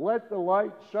let the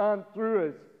light shine through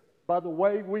us by the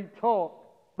way we talk,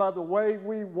 by the way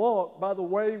we walk, by the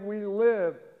way we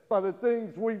live, by the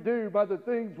things we do, by the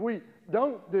things we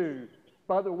don't do,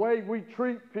 by the way we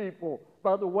treat people,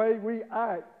 by the way we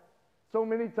act. So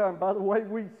many times, by the way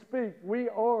we speak, we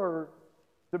are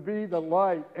to be the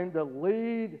light and to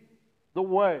lead the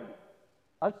way.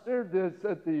 I shared this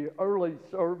at the early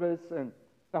service, and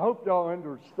I hope y'all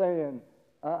understand.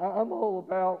 I'm all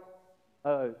about,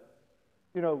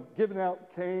 giving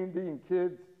out candy and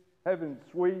kids having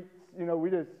sweets. You know, we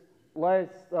just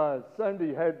last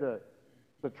Sunday had the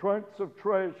Trunks of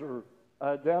Treasure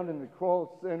down in the Cross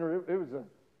Center. It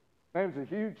was a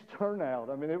huge turnout.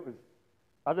 I mean, it was,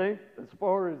 I think, as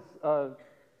far as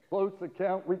close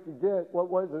account we could get, what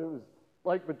was it? It was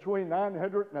like between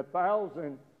 900 and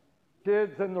 1,000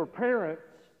 kids and their parents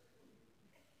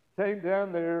came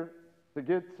down there to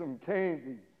get some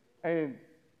candy, and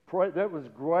that was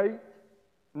great.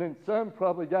 And then some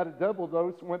probably got a double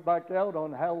dose and went back out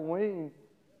on Halloween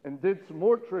and did some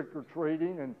more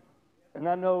trick-or-treating. And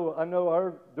I know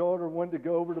our daughter wanted to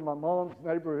go over to my mom's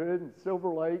neighborhood in Silver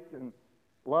Lake, and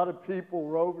a lot of people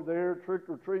were over there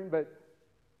trick-or-treating. But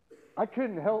I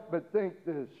couldn't help but think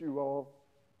this, you all.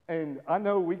 And I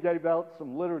know we gave out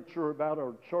some literature about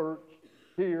our church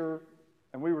here,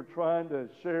 and we were trying to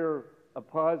share a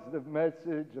positive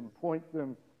message and point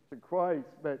them to Christ.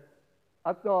 But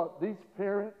I thought these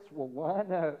parents will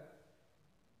line up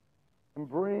and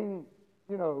bring,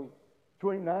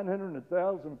 between 900 and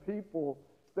 1,000 people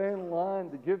stand in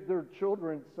line to give their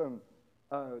children some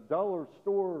dollar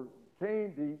store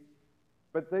candy,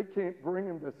 but they can't bring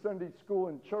them to Sunday school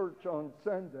and church on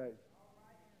Sunday.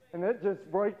 And that just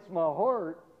breaks my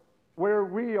heart, where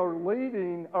we are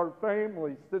leading our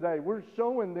families today. We're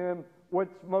showing them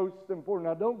what's most important.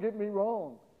 Now, don't get me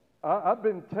wrong. I've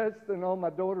been testing on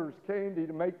my daughter's candy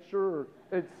to make sure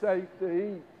it's safe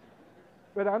to eat.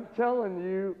 But I'm telling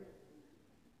you,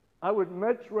 I would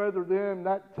much rather them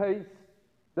not taste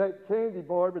that candy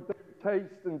bar, but they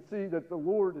taste and see that the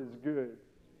Lord is good.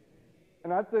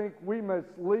 And I think we must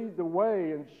lead the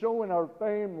way in showing our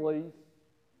families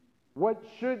what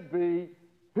should be,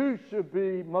 who should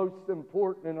be most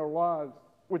important in our lives,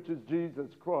 which is Jesus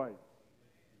Christ.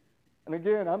 And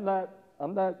again, I'm not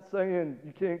saying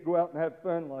you can't go out and have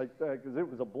fun like that, because it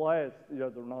was a blast the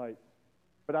other night.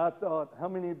 But I thought, how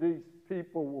many of these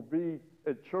people will be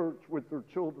at church with their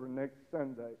children next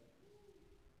Sunday?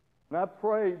 And I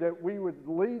pray that we would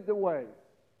lead the way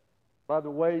by the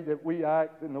way that we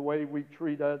act and the way we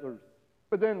treat others.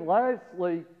 But then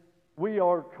lastly, we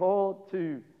are called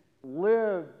to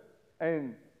live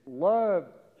and love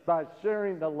by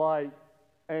sharing the light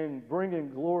and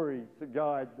bringing glory to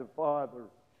God the Father.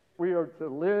 We are to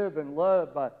live and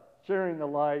love by sharing the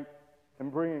light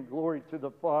and bringing glory to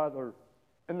the Father.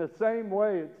 In the same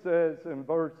way, it says in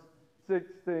verse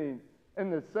 16, in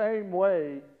the same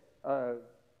way,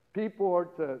 people are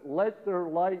to let their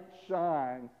light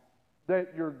shine,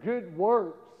 that your good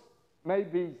works may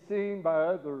be seen by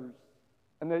others,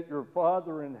 and that your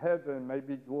Father in heaven may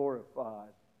be glorified.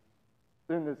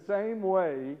 In the same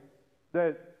way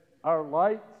that our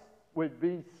lights would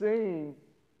be seen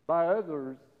by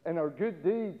others, and our good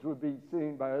deeds would be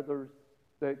seen by others,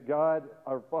 that God,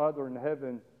 our Father in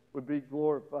heaven, would be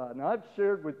glorified. Now, I've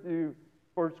shared with you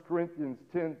 1 Corinthians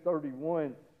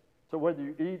 10:31. So whether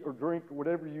you eat or drink or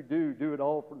whatever you do, do it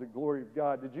all for the glory of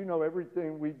God. Did you know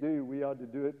everything we do, we ought to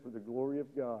do it for the glory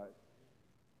of God?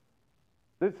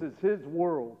 This is His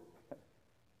world.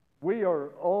 We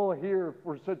are all here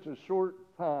for such a short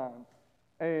time,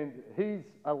 and He's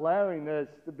allowing us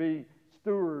to be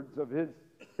stewards of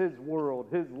His world,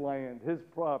 His land, His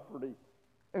property.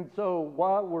 And so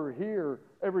while we're here,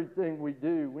 everything we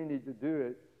do, we need to do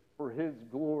it for His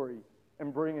glory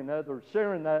and bringing others,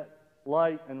 sharing that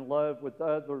light and love with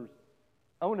others.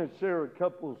 I want to share a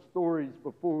couple of stories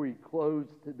before we close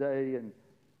today, and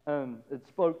it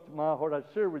spoke to my heart. I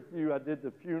shared with you I did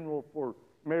the funeral for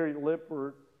Mary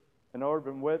Lippert and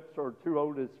Arvin Webster, our two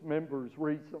oldest members,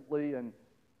 recently, and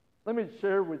let me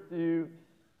share with you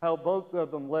how both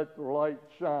of them let their light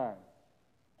shine.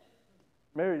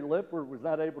 Mary Lippert was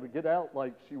not able to get out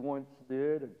like she once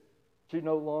did, and she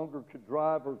no longer could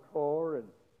drive her car, and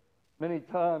many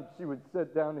times she would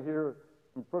sit down here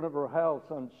in front of her house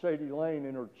on Shady Lane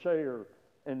in her chair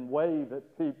and wave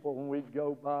at people when we'd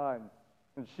go by.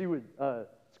 And she would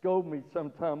scold me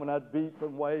sometime when I'd beep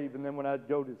and wave, and then when I'd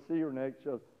go to see her next, she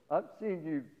goes, I've seen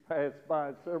you pass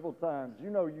by several times.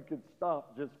 You know you could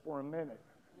stop just for a minute.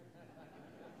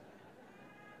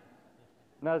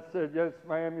 And I said, yes,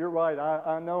 ma'am, you're right.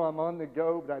 I know I'm on the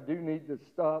go, but I do need to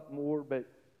stop more. But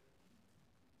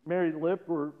Mary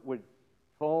Lippert would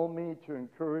call me to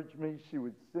encourage me. She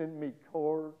would send me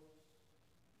cards.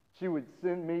 She would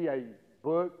send me a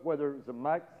book, whether it was a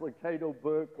Max Lucado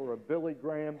book or a Billy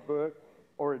Graham book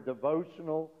or a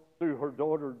devotional through her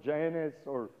daughter Janice,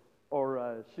 or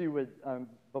she would,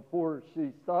 before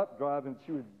she stopped driving,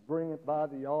 she would bring it by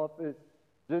the office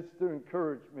just to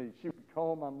encourage me. She would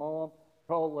call my mom,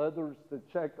 call others to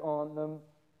check on them.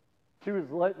 She was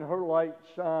letting her light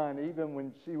shine even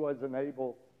when she wasn't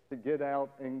able to get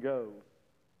out and go.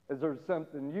 Is there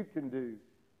something you can do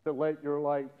to let your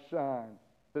light shine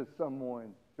to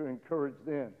someone, to encourage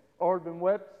them? Arvin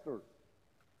Webster,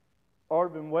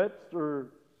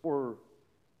 for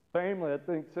family, I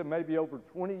think, said maybe over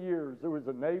 20 years, there was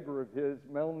a neighbor of his,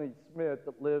 Melanie Smith,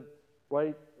 that lived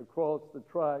right across the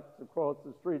tracks, across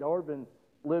the street. Arvin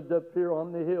lived up here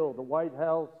on the hill, the White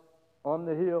House on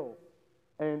the hill.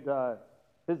 And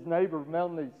his neighbor,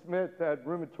 Melanie Smith, had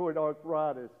rheumatoid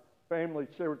arthritis. Family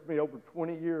shared with me over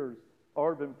 20 years.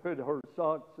 Arvin put her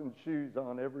socks and shoes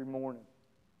on every morning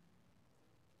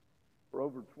for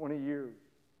over 20 years.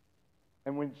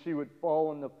 And when she would fall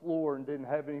on the floor and didn't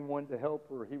have anyone to help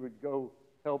her, he would go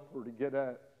help her to get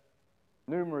up.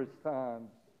 Numerous times,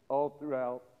 all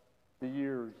throughout the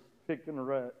years, picking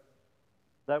her up.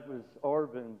 That was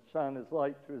Arvin, shine his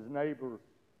light to his neighbor.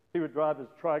 He would drive his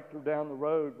tractor down the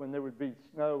road when there would be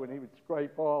snow, and he would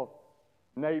scrape off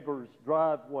neighbors'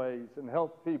 driveways and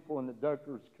help people in the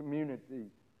Duckers community.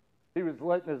 He was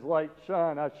letting his light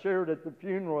shine. I shared at the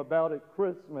funeral about at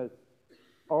Christmas,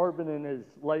 Arvin and his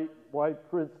late wife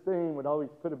Christine would always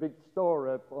put a big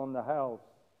star up on the house.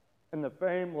 And the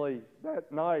family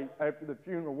that night after the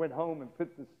funeral went home and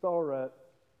put the star up,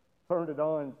 turned it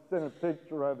on, sent a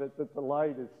picture of it that the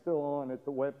light is still on at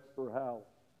the Webster house.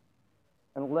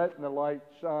 And letting the light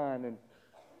shine.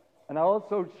 And I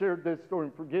also shared this story,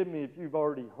 and forgive me if you've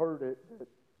already heard it, but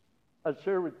I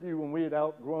shared with you when we had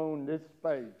outgrown this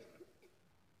space.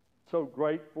 so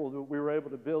grateful that we were able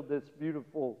to build this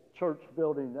beautiful church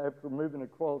building after moving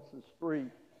across the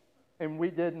street. And we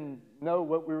didn't know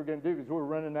what we were going to do because we were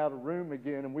running out of room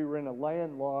again, and we were in a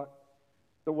landlocked.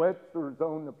 The Websters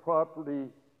owned the property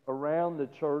around the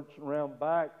church and around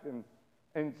back,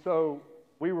 and so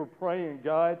we were praying,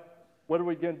 God, what are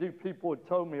we going to do? People had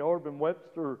told me, Orban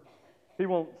Webster, he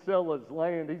won't sell his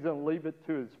land. He's going to leave it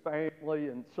to his family,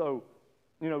 and so,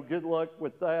 good luck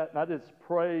with that. And I just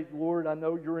prayed, Lord, I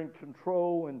know you're in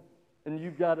control, and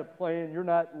you've got a plan. You're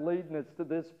not leading us to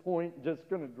this point, just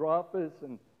going to drop us.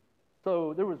 And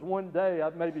so there was one day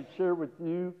I'd maybe share with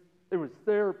you. It was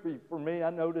therapy for me. I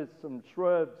noticed some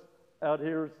shrubs out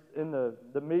here in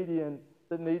the median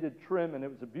that needed trimming. It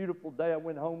was a beautiful day. I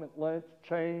went home at lunch,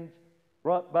 changed,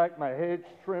 brought back my hedge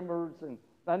trimmers, and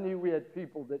I knew we had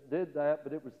people that did that,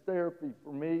 but it was therapy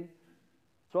for me.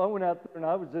 So I went out there and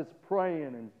I was just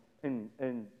praying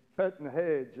and cutting the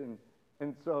hedge.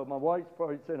 And so my wife's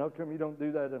probably saying, how come you don't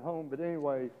do that at home? But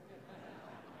anyway,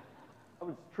 I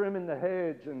was trimming the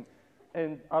hedge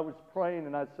and I was praying,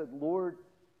 and I said, Lord,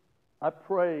 I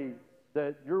pray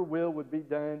that your will would be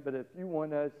done, but if you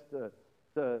want us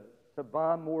to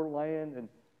buy more land, and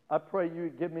I pray you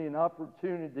would give me an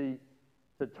opportunity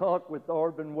to talk with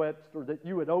Orban Webster, that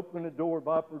you would open a door of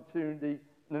opportunity,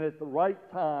 and then at the right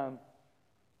time,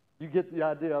 you get the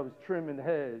idea. I was trimming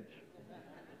hedge.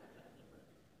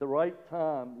 The right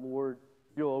time, Lord,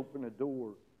 you'll open a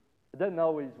door. It doesn't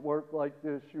always work like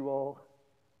this, you all.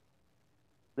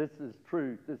 This is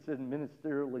truth. This isn't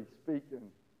ministerially speaking.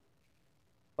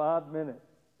 5 minutes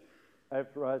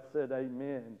after I said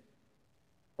amen,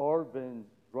 Orban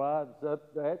drives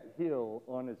up that hill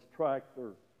on his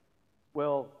tractor.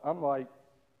 Well, I'm like,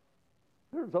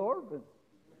 there's Orban.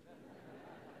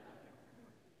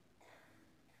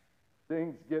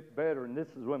 Things get better, and this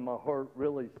is when my heart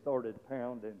really started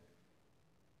pounding.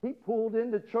 He pulled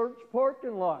in the church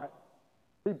parking lot.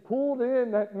 He pulled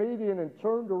in that median and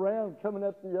turned around, coming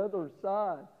up the other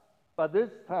side. By this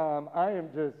time, I am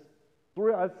just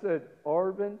thrilled. I said,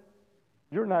 Orban,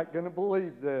 you're not going to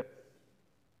believe this.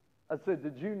 I said,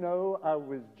 did you know I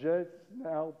was just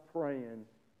now praying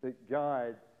that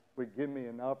God would give me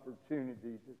an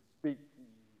opportunity to speak to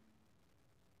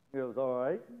you? He goes, all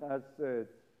right. I said,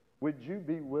 would you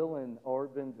be willing,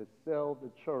 Orban, to sell the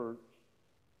church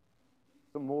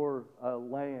some more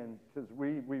land? Because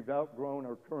we've outgrown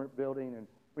our current building, and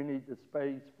we need the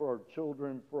space for our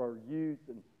children, for our youth,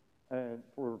 and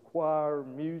for choir,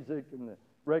 music, and the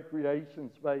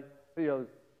recreation space. He goes,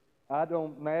 I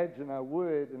don't imagine I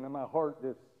would. And then my heart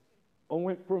just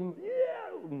went from,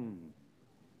 yeah.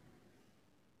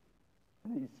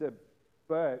 And he said,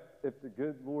 but if the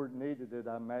good Lord needed it,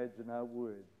 I imagine I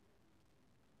would.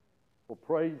 Well,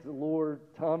 praise the Lord.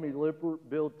 Tommy Lippert,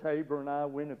 Bill Tabor, and I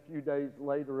went a few days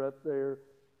later up there.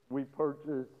 We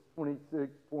purchased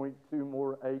 26.2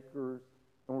 more acres,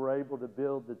 and we're able to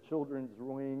build the children's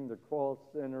wing, the cross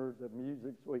center, the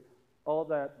music suite, all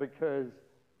that because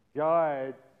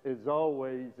God is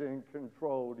always in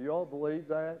control. Do you all believe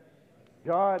that?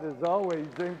 God is always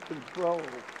in control.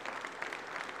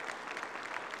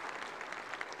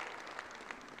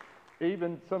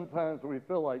 Even sometimes we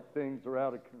feel like things are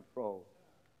out of control.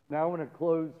 Now I want to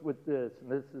close with this,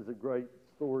 and this is a great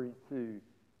story too.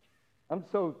 I'm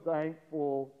so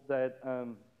thankful that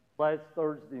last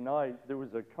Thursday night there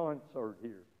was a concert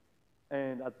here,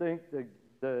 and I think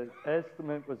the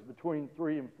estimate was between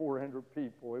 300 and 400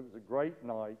 people. It was a great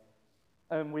night,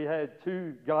 and we had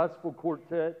 2 gospel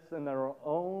quartets and our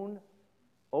own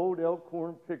Old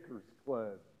Elkhorn Pickers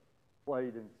Club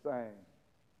played and sang.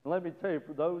 And let me tell you,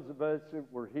 for those of us that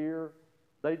were here,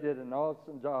 they did an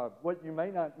awesome job. What you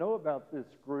may not know about this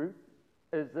group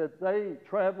is that they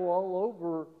travel all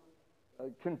over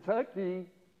Kentucky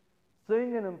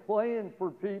singing and playing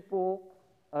for people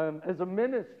as a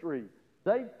ministry.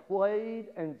 They played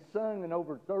and sung in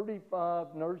over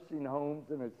 35 nursing homes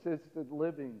and assisted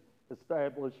living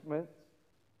establishments.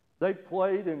 They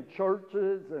played in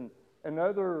churches and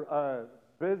other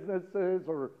businesses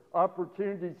or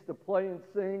opportunities to play and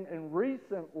sing. And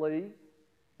recently,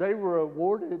 they were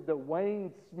awarded the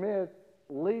Wayne Smith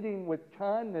Leading with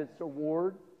Kindness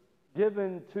Award,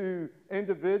 given to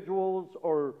individuals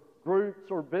or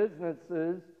groups or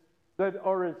businesses that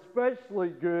are especially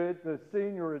good to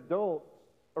senior adults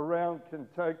around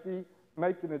Kentucky,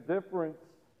 making a difference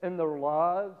in their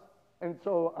lives. And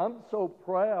so I'm so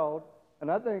proud,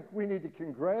 and I think we need to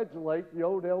congratulate the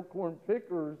Old Elkhorn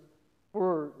Pickers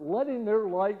for letting their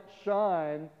light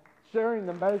shine, sharing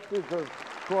the message of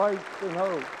Christ and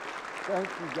hope. Thank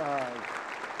you, guys.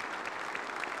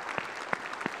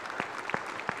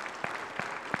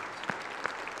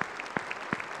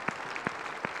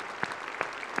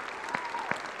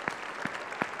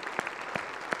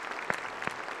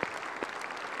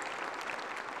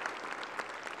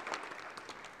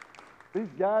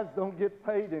 These guys don't get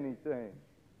paid anything.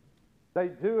 They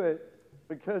do it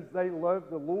because they love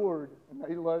the Lord and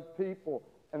they love people.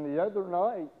 And the other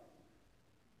night,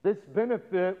 this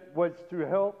benefit was to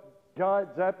help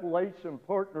God's Appalachian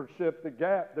Partnership, the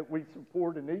GAP, that we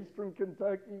support in eastern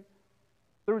Kentucky.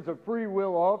 There was a free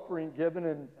will offering given,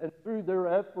 and through their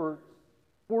efforts,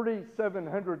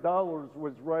 $4,700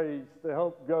 was raised to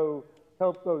help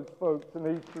those folks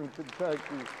in eastern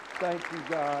Kentucky. Thank you,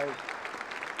 guys.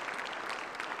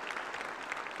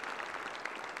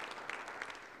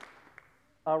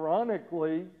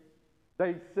 Ironically,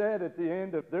 they said at the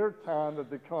end of their time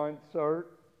of the concert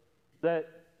that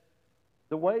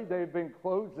the way they've been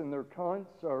closing their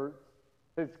concerts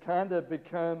has kind of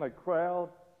become a crowd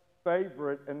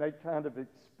favorite, and they kind of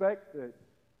expect it.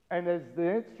 And as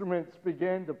the instruments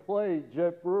began to play,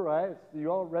 Jeff Brewer asked, do you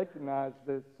all recognize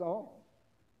this song?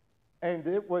 And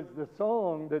it was the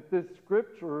song that this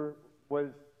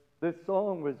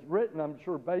song was written, I'm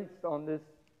sure, based on this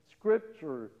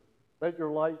scripture. Let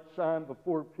your light shine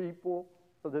before people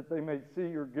so that they may see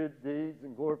your good deeds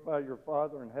and glorify your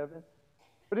Father in heaven.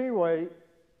 But anyway,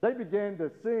 they began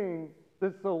to sing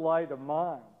This Little Light of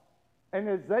Mine. And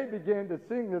as they began to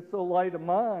sing This Little Light of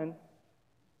Mine,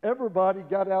 everybody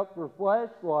got out their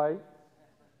flashlights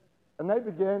and they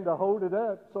began to hold it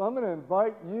up. So I'm going to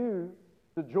invite you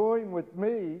to join with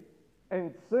me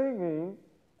in singing.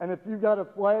 And if you've got a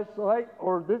flashlight,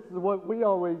 or this is what we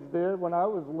always did when I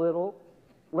was little,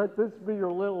 let this be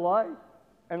your little light,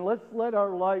 and let's let our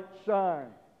light shine.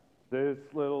 This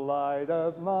little light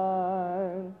of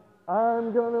mine,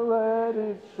 I'm gonna let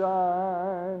it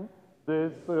shine.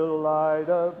 This little light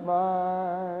of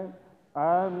mine,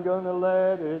 I'm gonna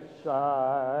let it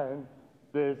shine.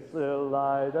 This little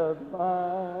light of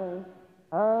mine,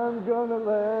 I'm gonna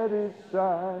let it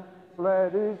shine.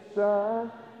 Let it shine,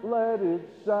 let it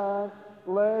shine,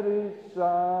 let it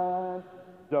shine.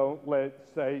 Don't let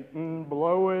Satan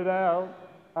blow it out.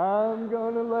 I'm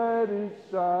gonna let it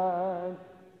shine.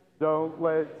 Don't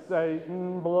let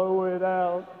Satan blow it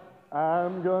out.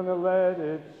 I'm gonna let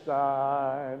it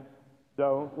shine.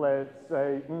 Don't let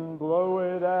Satan blow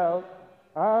it out.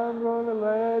 I'm gonna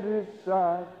let it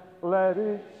shine. Let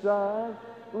it shine.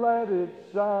 Let it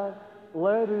shine.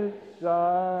 Let it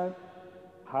shine.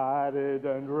 Hide it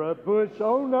under a bush.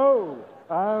 Oh no,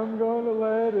 I'm gonna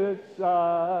let it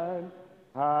shine.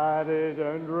 Hide it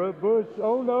under a bush,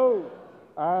 oh no,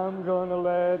 I'm gonna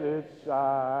let it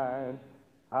shine.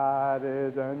 Hide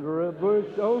it under a bush,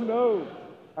 oh no,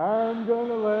 I'm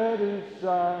gonna let it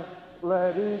shine.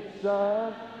 Let it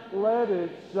shine, let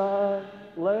it shine,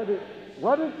 let it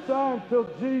shine till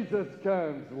Jesus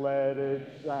comes. Let it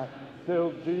shine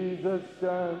till Jesus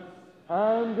comes.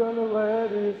 I'm gonna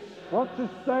let it, won't you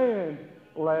stand?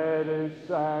 Let it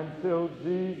shine till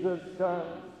Jesus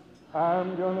comes.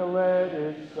 I'm gonna let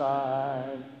it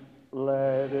shine.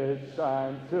 Let it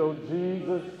shine till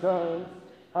Jesus comes.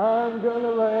 I'm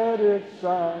gonna let it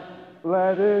shine.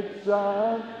 Let it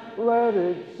shine. Let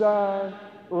it shine.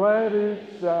 Let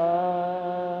it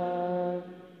shine.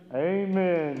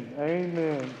 Amen.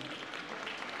 Amen.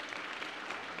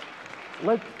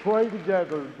 Let's pray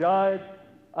together. God,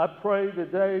 I pray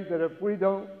today that if we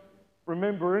don't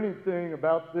remember anything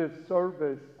about this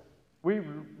service, we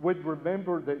would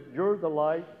remember that you're the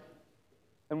light,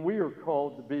 and we are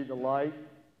called to be the light,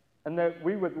 and that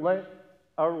we would let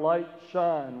our light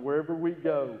shine wherever we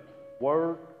go,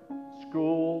 work,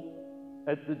 school,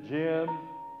 at the gym,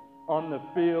 on the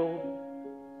field,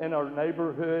 in our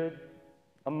neighborhood,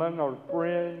 among our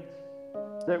friends,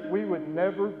 that we would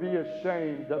never be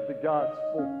ashamed of the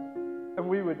gospel, and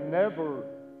we would never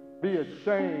be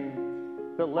ashamed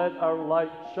to let our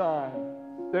light shine.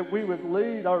 That we would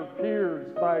lead our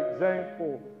peers by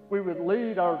example. We would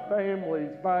lead our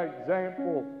families by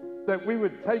example. That we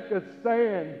would take a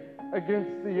stand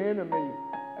against the enemy.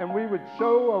 And we would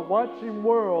show a watching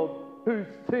world whose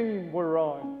team we're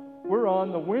on. We're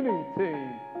on the winning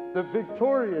team, the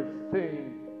victorious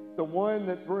team, the one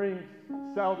that brings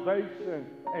salvation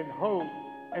and hope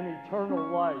and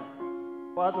eternal life.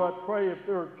 Father, I pray if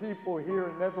there are people here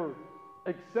who never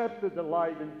accepted the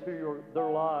light into their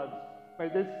lives, may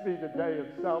this be the day of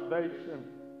salvation,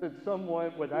 that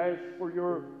someone would ask for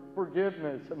your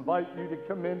forgiveness, invite you to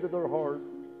come into their heart.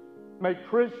 May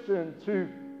Christians who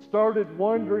started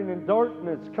wandering in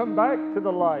darkness come back to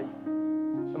the light.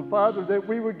 And Father, that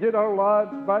we would get our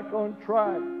lives back on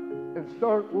track and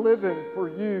start living for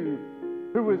you,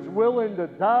 who was willing to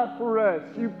die for us.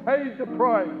 You paid the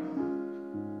price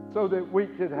so that we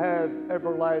could have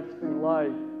everlasting life.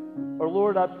 Or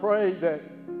Lord, I pray that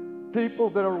people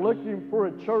that are looking for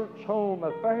a church home,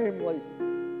 a family,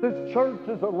 This church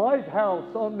is a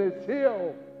lighthouse on this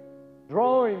hill,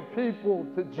 drawing people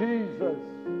to Jesus.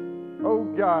 Oh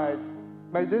God,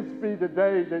 may this be the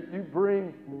day that you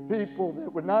bring people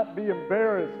that would not be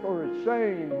embarrassed or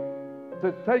ashamed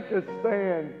to take a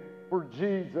stand for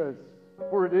Jesus.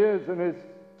 For it is in His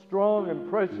strong and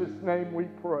precious name we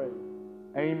pray.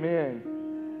 Amen.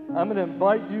 I'm going to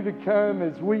invite you to come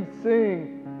as we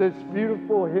sing this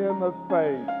beautiful hymn of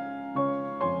faith.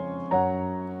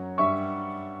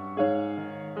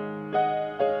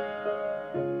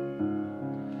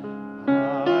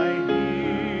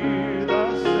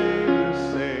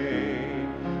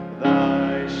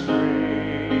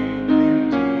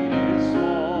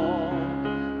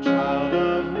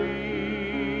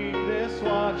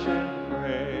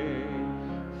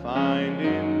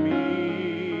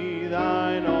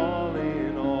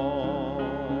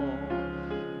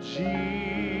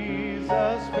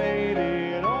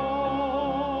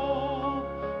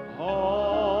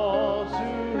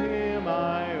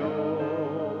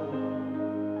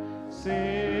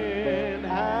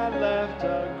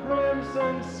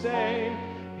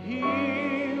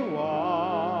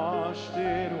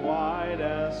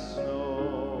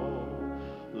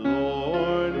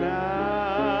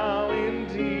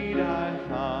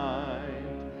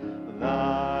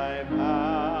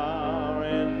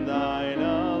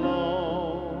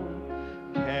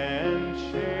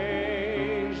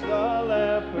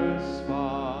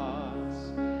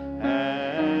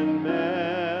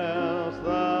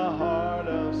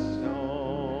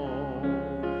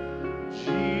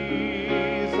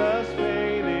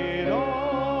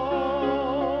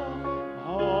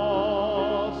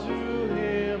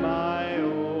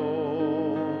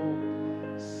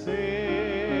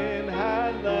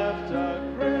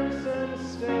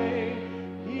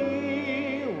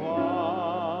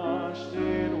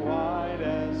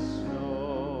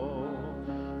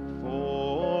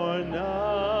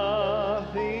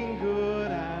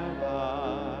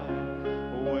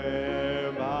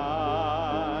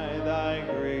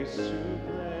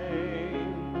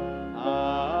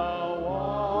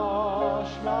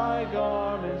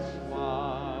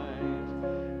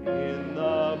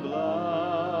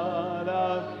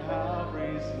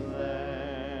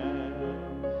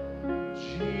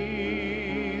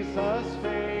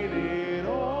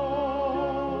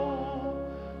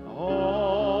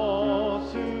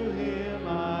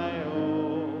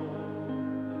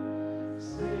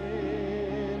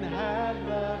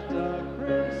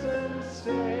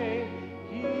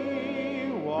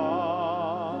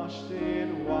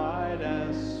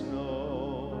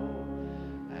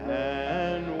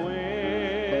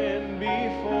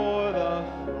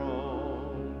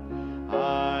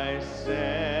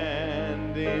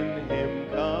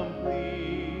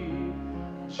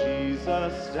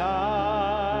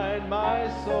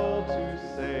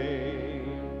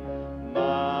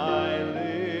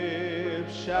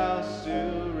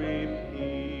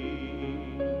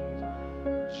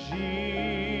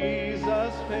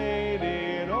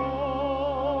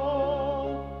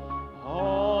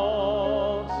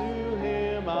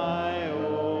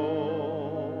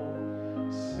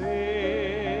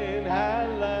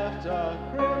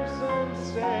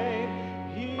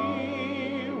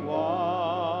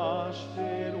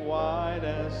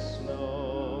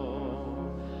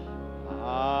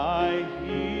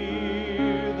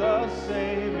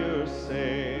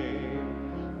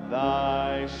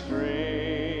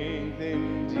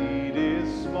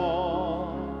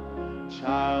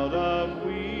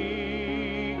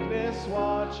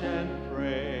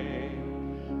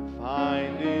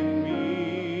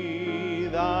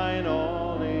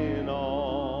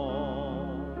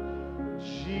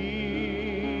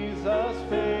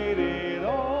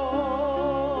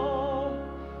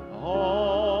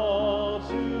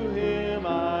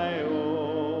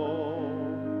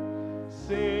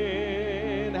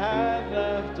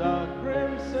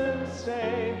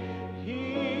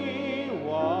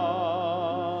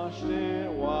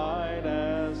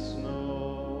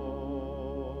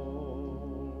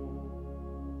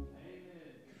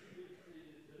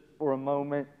 For a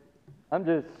moment, I'm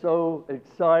just so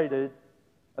excited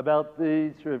about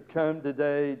these who have come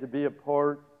today to be a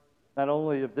part not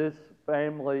only of this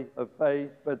family of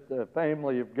faith, but the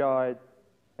family of God.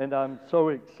 And I'm so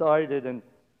excited, and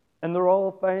they're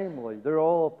all family. They're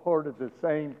all a part of the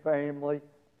same family.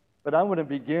 But I want to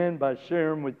begin by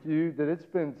sharing with you that it's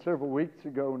been several weeks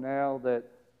ago now that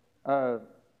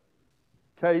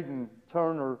Caden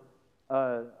Turner,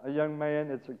 a young man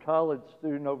that's a college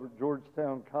student over at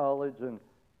Georgetown College, and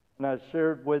I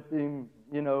shared with him,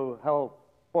 you know, how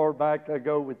far back I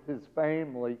go with his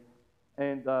family.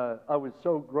 And I was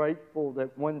so grateful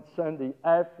that one Sunday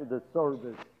after the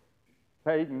service,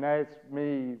 Caden asked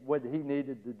me what he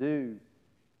needed to do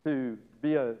to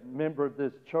be a member of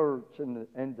this church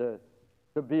and to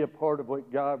be a part of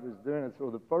what God was doing. And so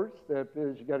the first step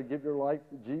is you got to give your life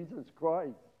to Jesus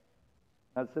Christ.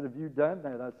 I said, have you done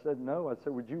that? I said, no. I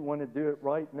said, would you want to do it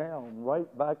right now? And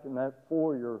right back in that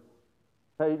foyer,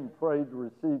 Caden prayed to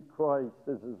receive Christ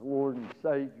as his Lord and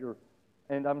Savior.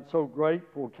 And I'm so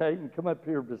grateful. Caden, come up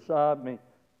here beside me.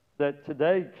 That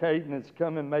today Caden is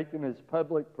coming making his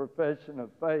public profession of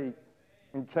faith.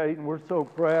 And Caden, we're so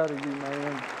proud of you,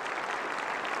 man.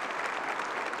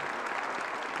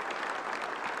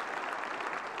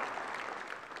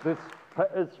 This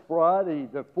Friday,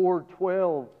 the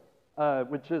 412,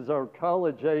 which is our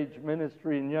college age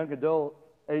ministry and young adult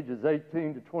ages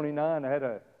 18 to 29, had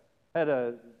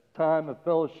a time of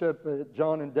fellowship at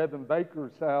John and Devin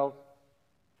Baker's house.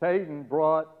 Caden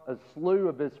brought a slew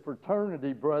of his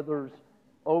fraternity brothers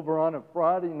over on a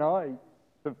Friday night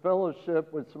to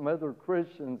fellowship with some other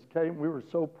Christians. Caden, we were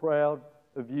so proud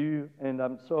of you, and I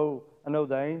know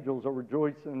the angels are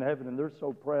rejoicing in heaven, and they're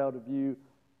so proud of you.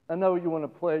 I know you want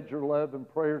to pledge your love and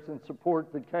prayers and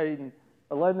support to Caden,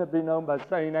 but letting it be known by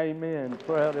saying amen.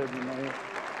 Proud of you, man.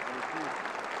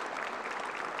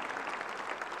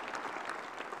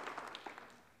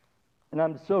 And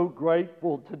I'm so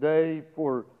grateful today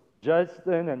for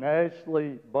Justin and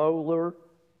Ashley Bowler,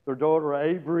 their daughter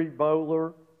Avery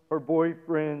Bowler, her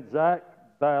boyfriend Zach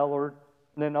Ballard,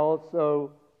 and then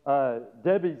also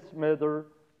Debbie Smither,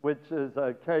 which is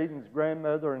Caden's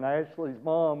grandmother and Ashley's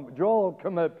mom. Would you all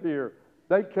come up here?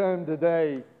 They come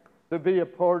today to be a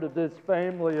part of this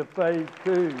family of faith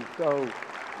too. So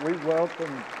we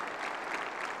welcome.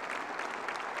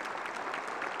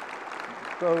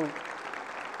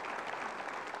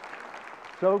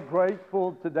 So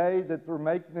grateful today that they're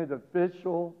making it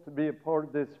official to be a part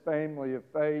of this family of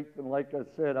faith. And like I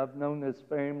said, I've known this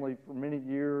family for many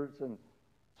years, and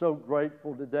so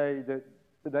grateful today that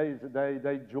today is the day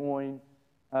they join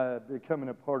becoming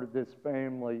a part of this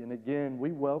family. And again,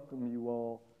 we welcome you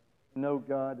all. I know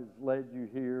God has led you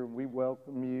here, and we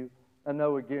welcome you. I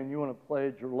know, again, you want to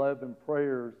pledge your love and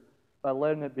prayers by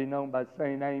letting it be known by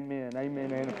saying amen.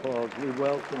 Amen and applause. We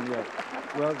welcome you.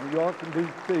 Well, you all can be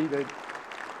seated.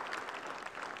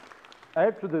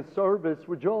 After the service,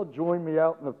 would you all join me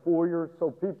out in the foyer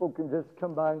so people can just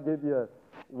come by and give you a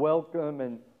welcome?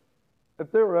 And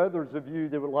if there are others of you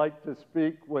that would like to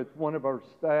speak with one of our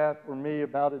staff or me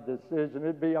about a decision,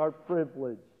 it'd be our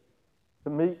privilege to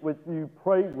meet with you,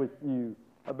 pray with you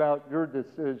about your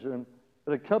decision.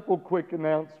 But a couple quick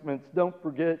announcements. Don't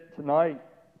forget, tonight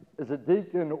is a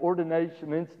deacon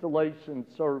ordination installation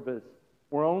service.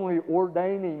 We're only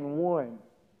ordaining one,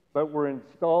 but we're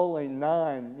installing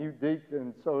 9 new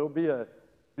deacons. So it'll be a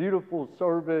beautiful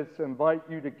service. I invite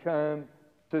you to come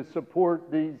to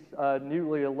support these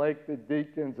newly elected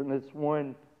deacons and this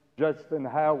one, Justin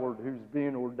Howard, who's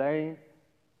being ordained.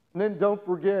 And then don't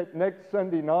forget, next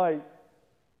Sunday night,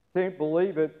 can't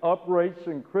believe it,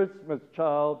 Operation Christmas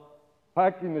Child,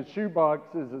 packing the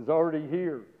shoeboxes, is already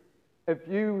here. If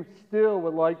you still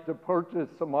would like to purchase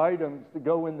some items to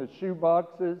go in the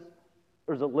shoeboxes,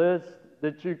 there's a list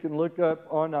that you can look up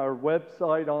on our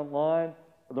website online.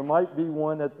 There might be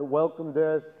one at the welcome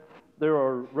desk. There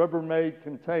are Rubbermaid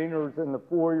containers in the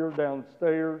foyer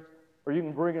downstairs, or you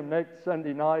can bring them next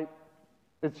Sunday night.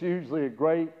 It's usually a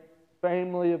great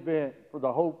family event for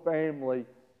the whole family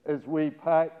as we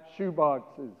pack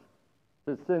shoeboxes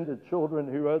to send to children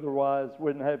who otherwise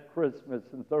wouldn't have Christmas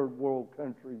in third world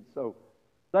countries. So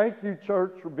thank you,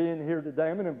 church, for being here today.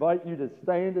 I'm going to invite you to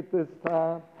stand at this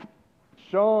time.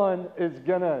 Sean is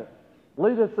going to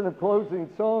lead us in a closing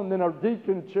song. Then our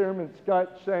deacon chairman,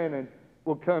 Scott Shannon,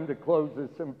 will come to close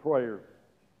us in prayer.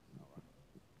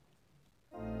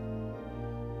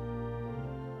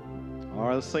 All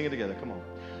right, let's sing it together. Come on.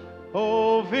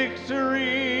 Oh,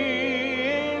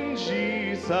 victory in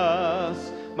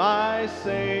Jesus, my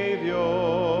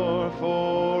Savior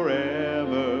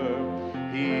forever.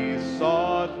 He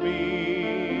sought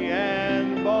me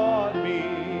and bought me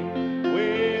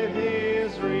with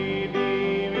his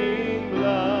redeeming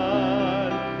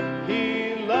blood.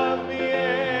 He loved me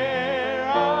ere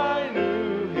I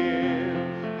knew him,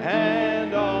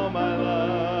 and all my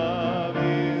love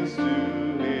is to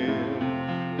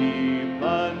him. He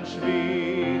plunged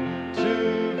me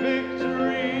to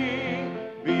victory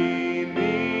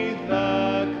beneath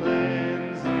the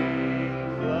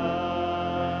cleansing flood.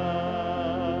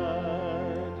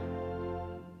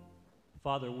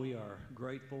 Father, we are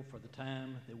grateful for the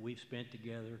time that we've spent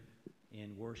together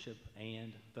in worship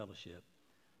and fellowship.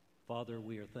 Father,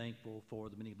 we are thankful for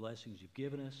the many blessings you've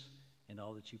given us and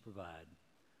all that you provide.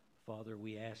 Father,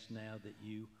 we ask now that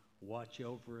you watch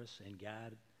over us and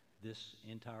guide this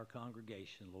entire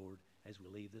congregation, Lord, as we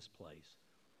leave this place.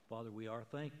 Father, we are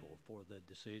thankful for the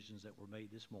decisions that were made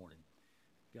this morning.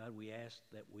 God, we ask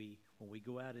that when we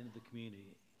go out into the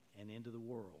community and into the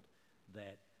world,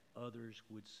 that others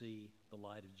would see the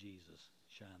light of Jesus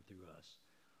shine through us.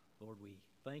 Lord, we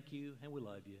thank you and we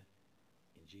love you.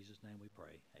 In Jesus' name we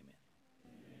pray. Amen.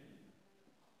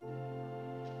 Amen.